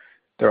 where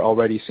there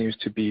already seems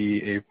to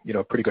be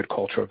a pretty good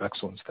culture of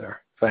excellence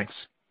there? Thanks.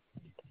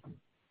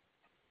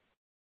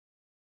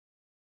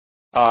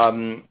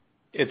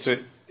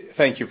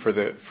 Thank you for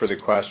the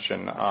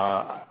question.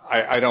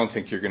 I don't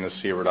think you're going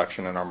to see a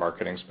reduction in our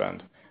marketing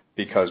spend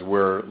because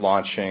we're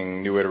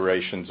launching new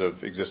iterations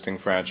of existing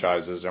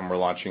franchises and we're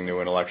launching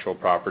new intellectual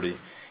property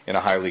in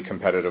a highly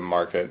competitive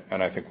market,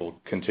 and I think we'll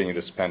continue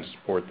to spend to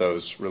support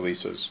those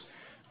releases.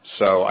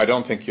 So I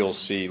don't think you'll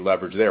see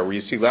leverage there. Where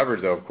you see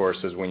leverage, though, of course,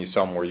 is when you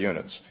sell more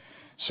units.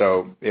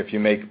 So if you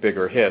make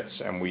bigger hits,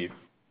 and we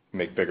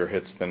make bigger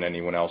hits than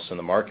anyone else in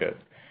the market,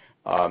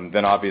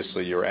 then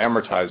obviously you're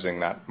amortizing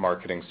that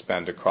marketing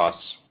spend across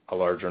a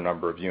larger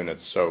number of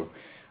units. So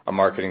a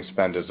marketing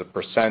spend as a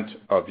percent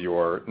of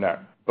your net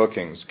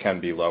bookings can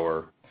be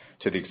lower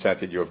to the extent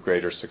that you have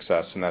greater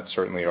success, and that's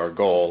certainly our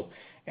goal.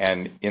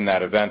 And in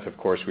that event, of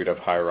course, we'd have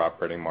higher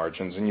operating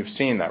margins, and you've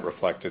seen that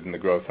reflected in the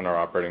growth in our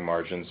operating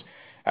margins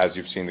as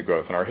you've seen the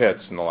growth in our hits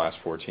in the last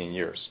 14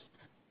 years.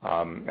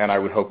 And I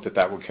would hope that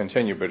that would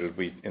continue, but it'll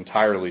be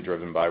entirely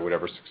driven by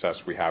whatever success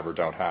we have or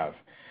don't have.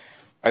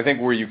 I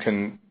think where you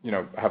can,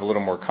 have a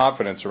little more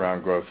confidence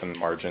around growth and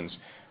margins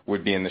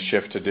would be in the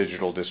shift to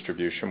digital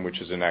distribution, which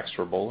is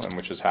inexorable and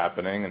which is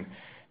happening. And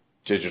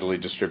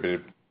digitally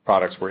distributed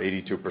products were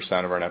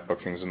 82% of our net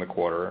bookings in the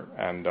quarter.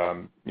 And,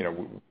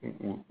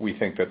 we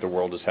think that the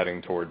world is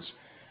heading towards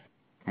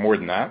more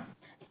than that,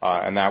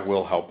 and that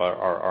will help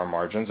our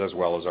margins as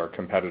well as our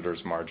competitors'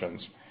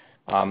 margins.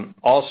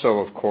 Also,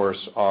 of course,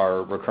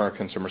 our recurrent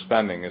consumer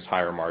spending is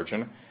higher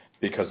margin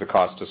because the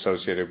cost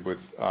associated with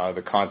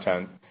the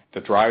content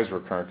that drives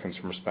recurrent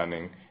consumer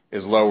spending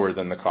is lower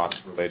than the cost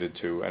related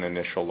to an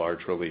initial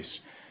large release.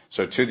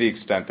 So to the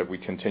extent that we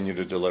continue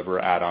to deliver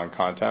add-on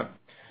content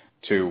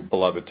to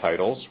beloved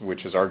titles,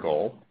 which is our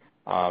goal,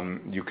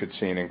 you could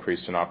see an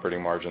increase in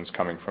operating margins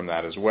coming from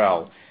that as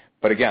well.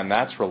 But again,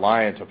 that's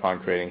reliant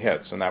upon creating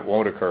hits, and that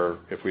won't occur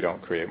if we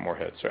don't create more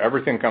hits. So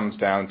everything comes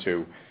down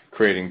to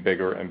creating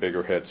bigger and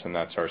bigger hits, and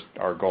that's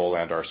our goal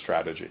and our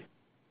strategy.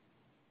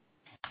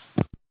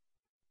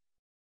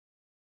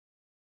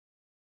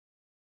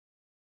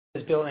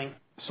 Is building.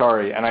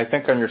 Sorry, and I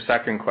think on your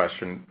second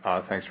question,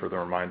 thanks for the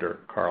reminder,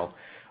 Carl.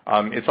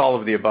 It's all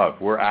of the above.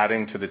 We're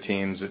adding to the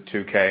teams at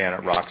 2K and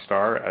at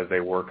Rockstar as they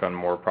work on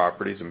more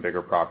properties and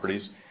bigger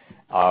properties.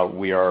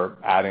 We are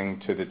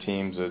adding to the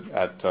teams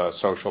at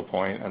Social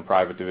Point and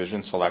Private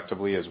Division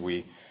selectively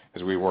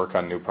as we work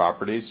on new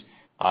properties.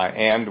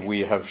 And we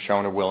have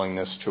shown a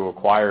willingness to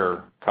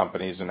acquire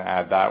companies and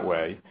add that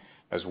way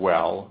as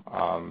well,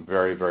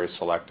 very, very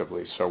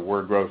selectively. So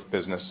we're a growth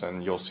business,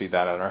 and you'll see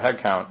that in our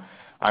headcount.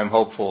 I'm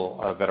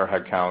hopeful that our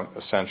headcount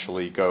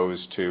essentially goes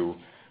to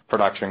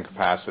production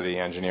capacity,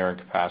 engineering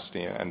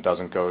capacity, and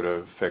doesn't go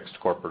to fixed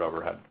corporate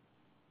overhead.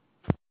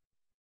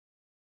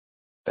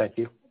 Thank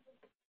you.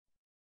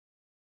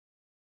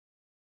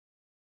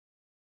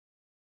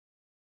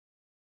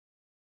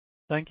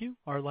 Thank you.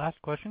 Our last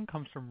question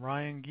comes from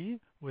Ryan Gee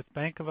with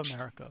Bank of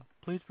America.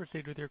 Please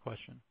proceed with your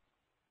question.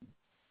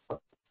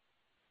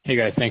 Hey,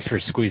 guys. Thanks for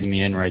squeezing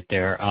me in right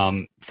there.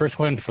 First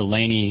one for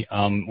Lainie.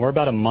 We're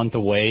about a month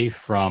away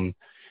from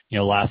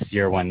last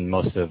year when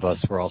most of us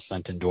were all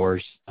sent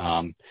indoors,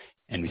 and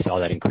we saw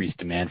that increased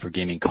demand for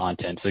gaming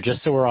content. So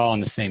just so we're all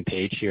on the same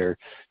page here,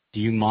 do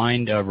you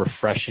mind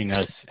refreshing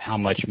us how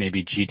much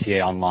maybe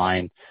GTA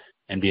Online,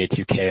 NBA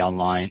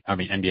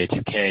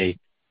 2K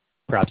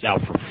perhaps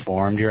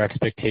outperformed your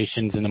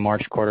expectations in the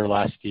March quarter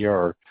last year,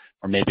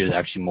 or maybe it was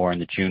actually more in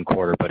the June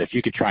quarter. But if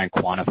you could try and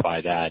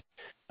quantify that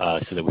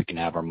so that we can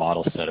have our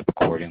model set up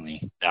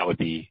accordingly, that would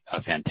be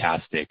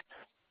fantastic.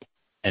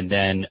 And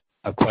then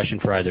a question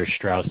for either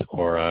Strauss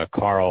or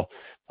Karl.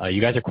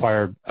 You guys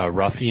acquired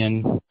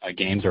Ruffian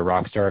Games, or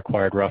Rockstar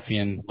acquired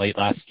Ruffian late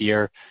last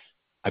year.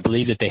 I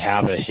believe that they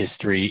have a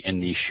history in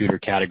the shooter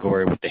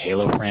category with the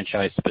Halo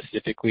franchise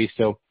specifically.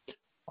 So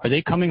are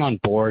they coming on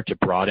board to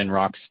broaden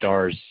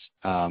Rockstar's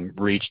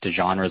reach to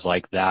genres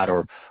like that,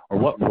 or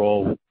what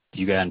role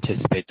do you guys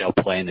anticipate they'll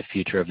play in the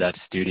future of that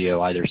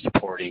studio, either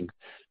supporting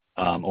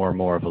or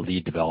more of a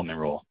lead development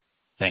role?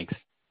 Thanks.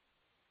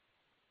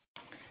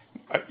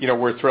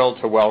 We're thrilled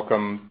to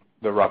welcome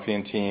the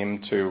Ruffian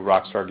team to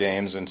Rockstar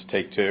Games and to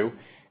Take-Two,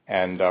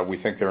 and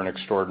we think they're an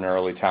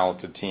extraordinarily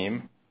talented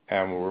team,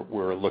 and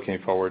we're looking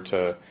forward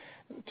to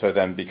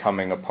them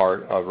becoming a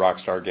part of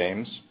Rockstar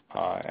Games.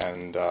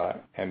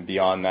 And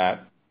beyond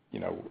that,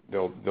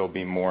 there'll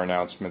be more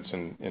announcements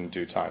in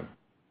due time.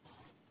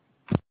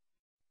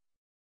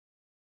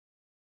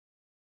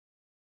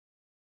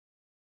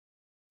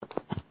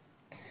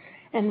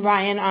 And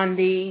Ryan, on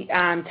the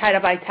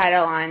title by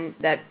title on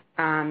that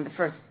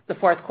the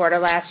fourth quarter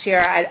last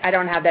year, I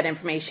don't have that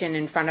information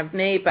in front of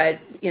me, but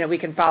we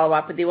can follow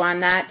up with you on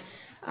that.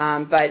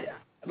 But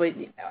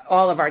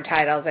all of our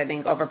titles, I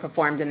think,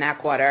 overperformed in that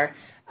quarter.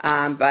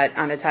 But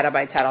on a title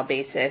by title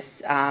basis,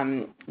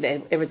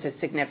 it was a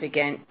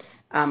significant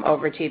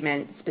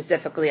overachievement,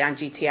 specifically on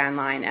GTA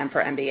Online and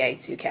for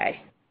NBA 2K.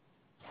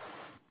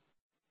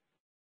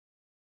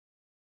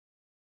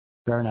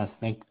 Fair enough.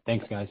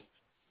 Thanks, guys.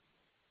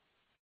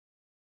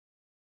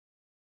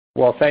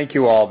 Well, thank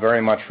you all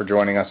very much for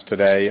joining us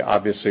today.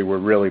 Obviously, we're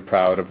really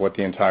proud of what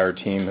the entire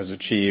team has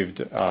achieved.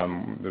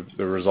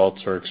 The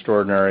results are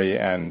extraordinary,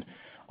 and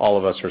all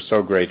of us are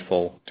so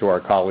grateful to our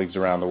colleagues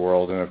around the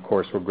world, and of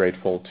course, we're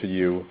grateful to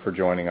you for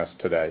joining us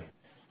today.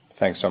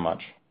 Thanks so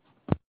much.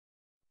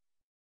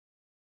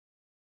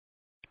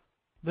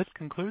 This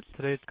concludes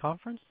today's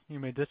conference.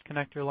 You may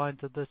disconnect your lines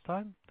at this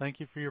time.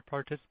 Thank you for your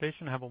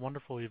participation. Have a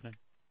wonderful evening.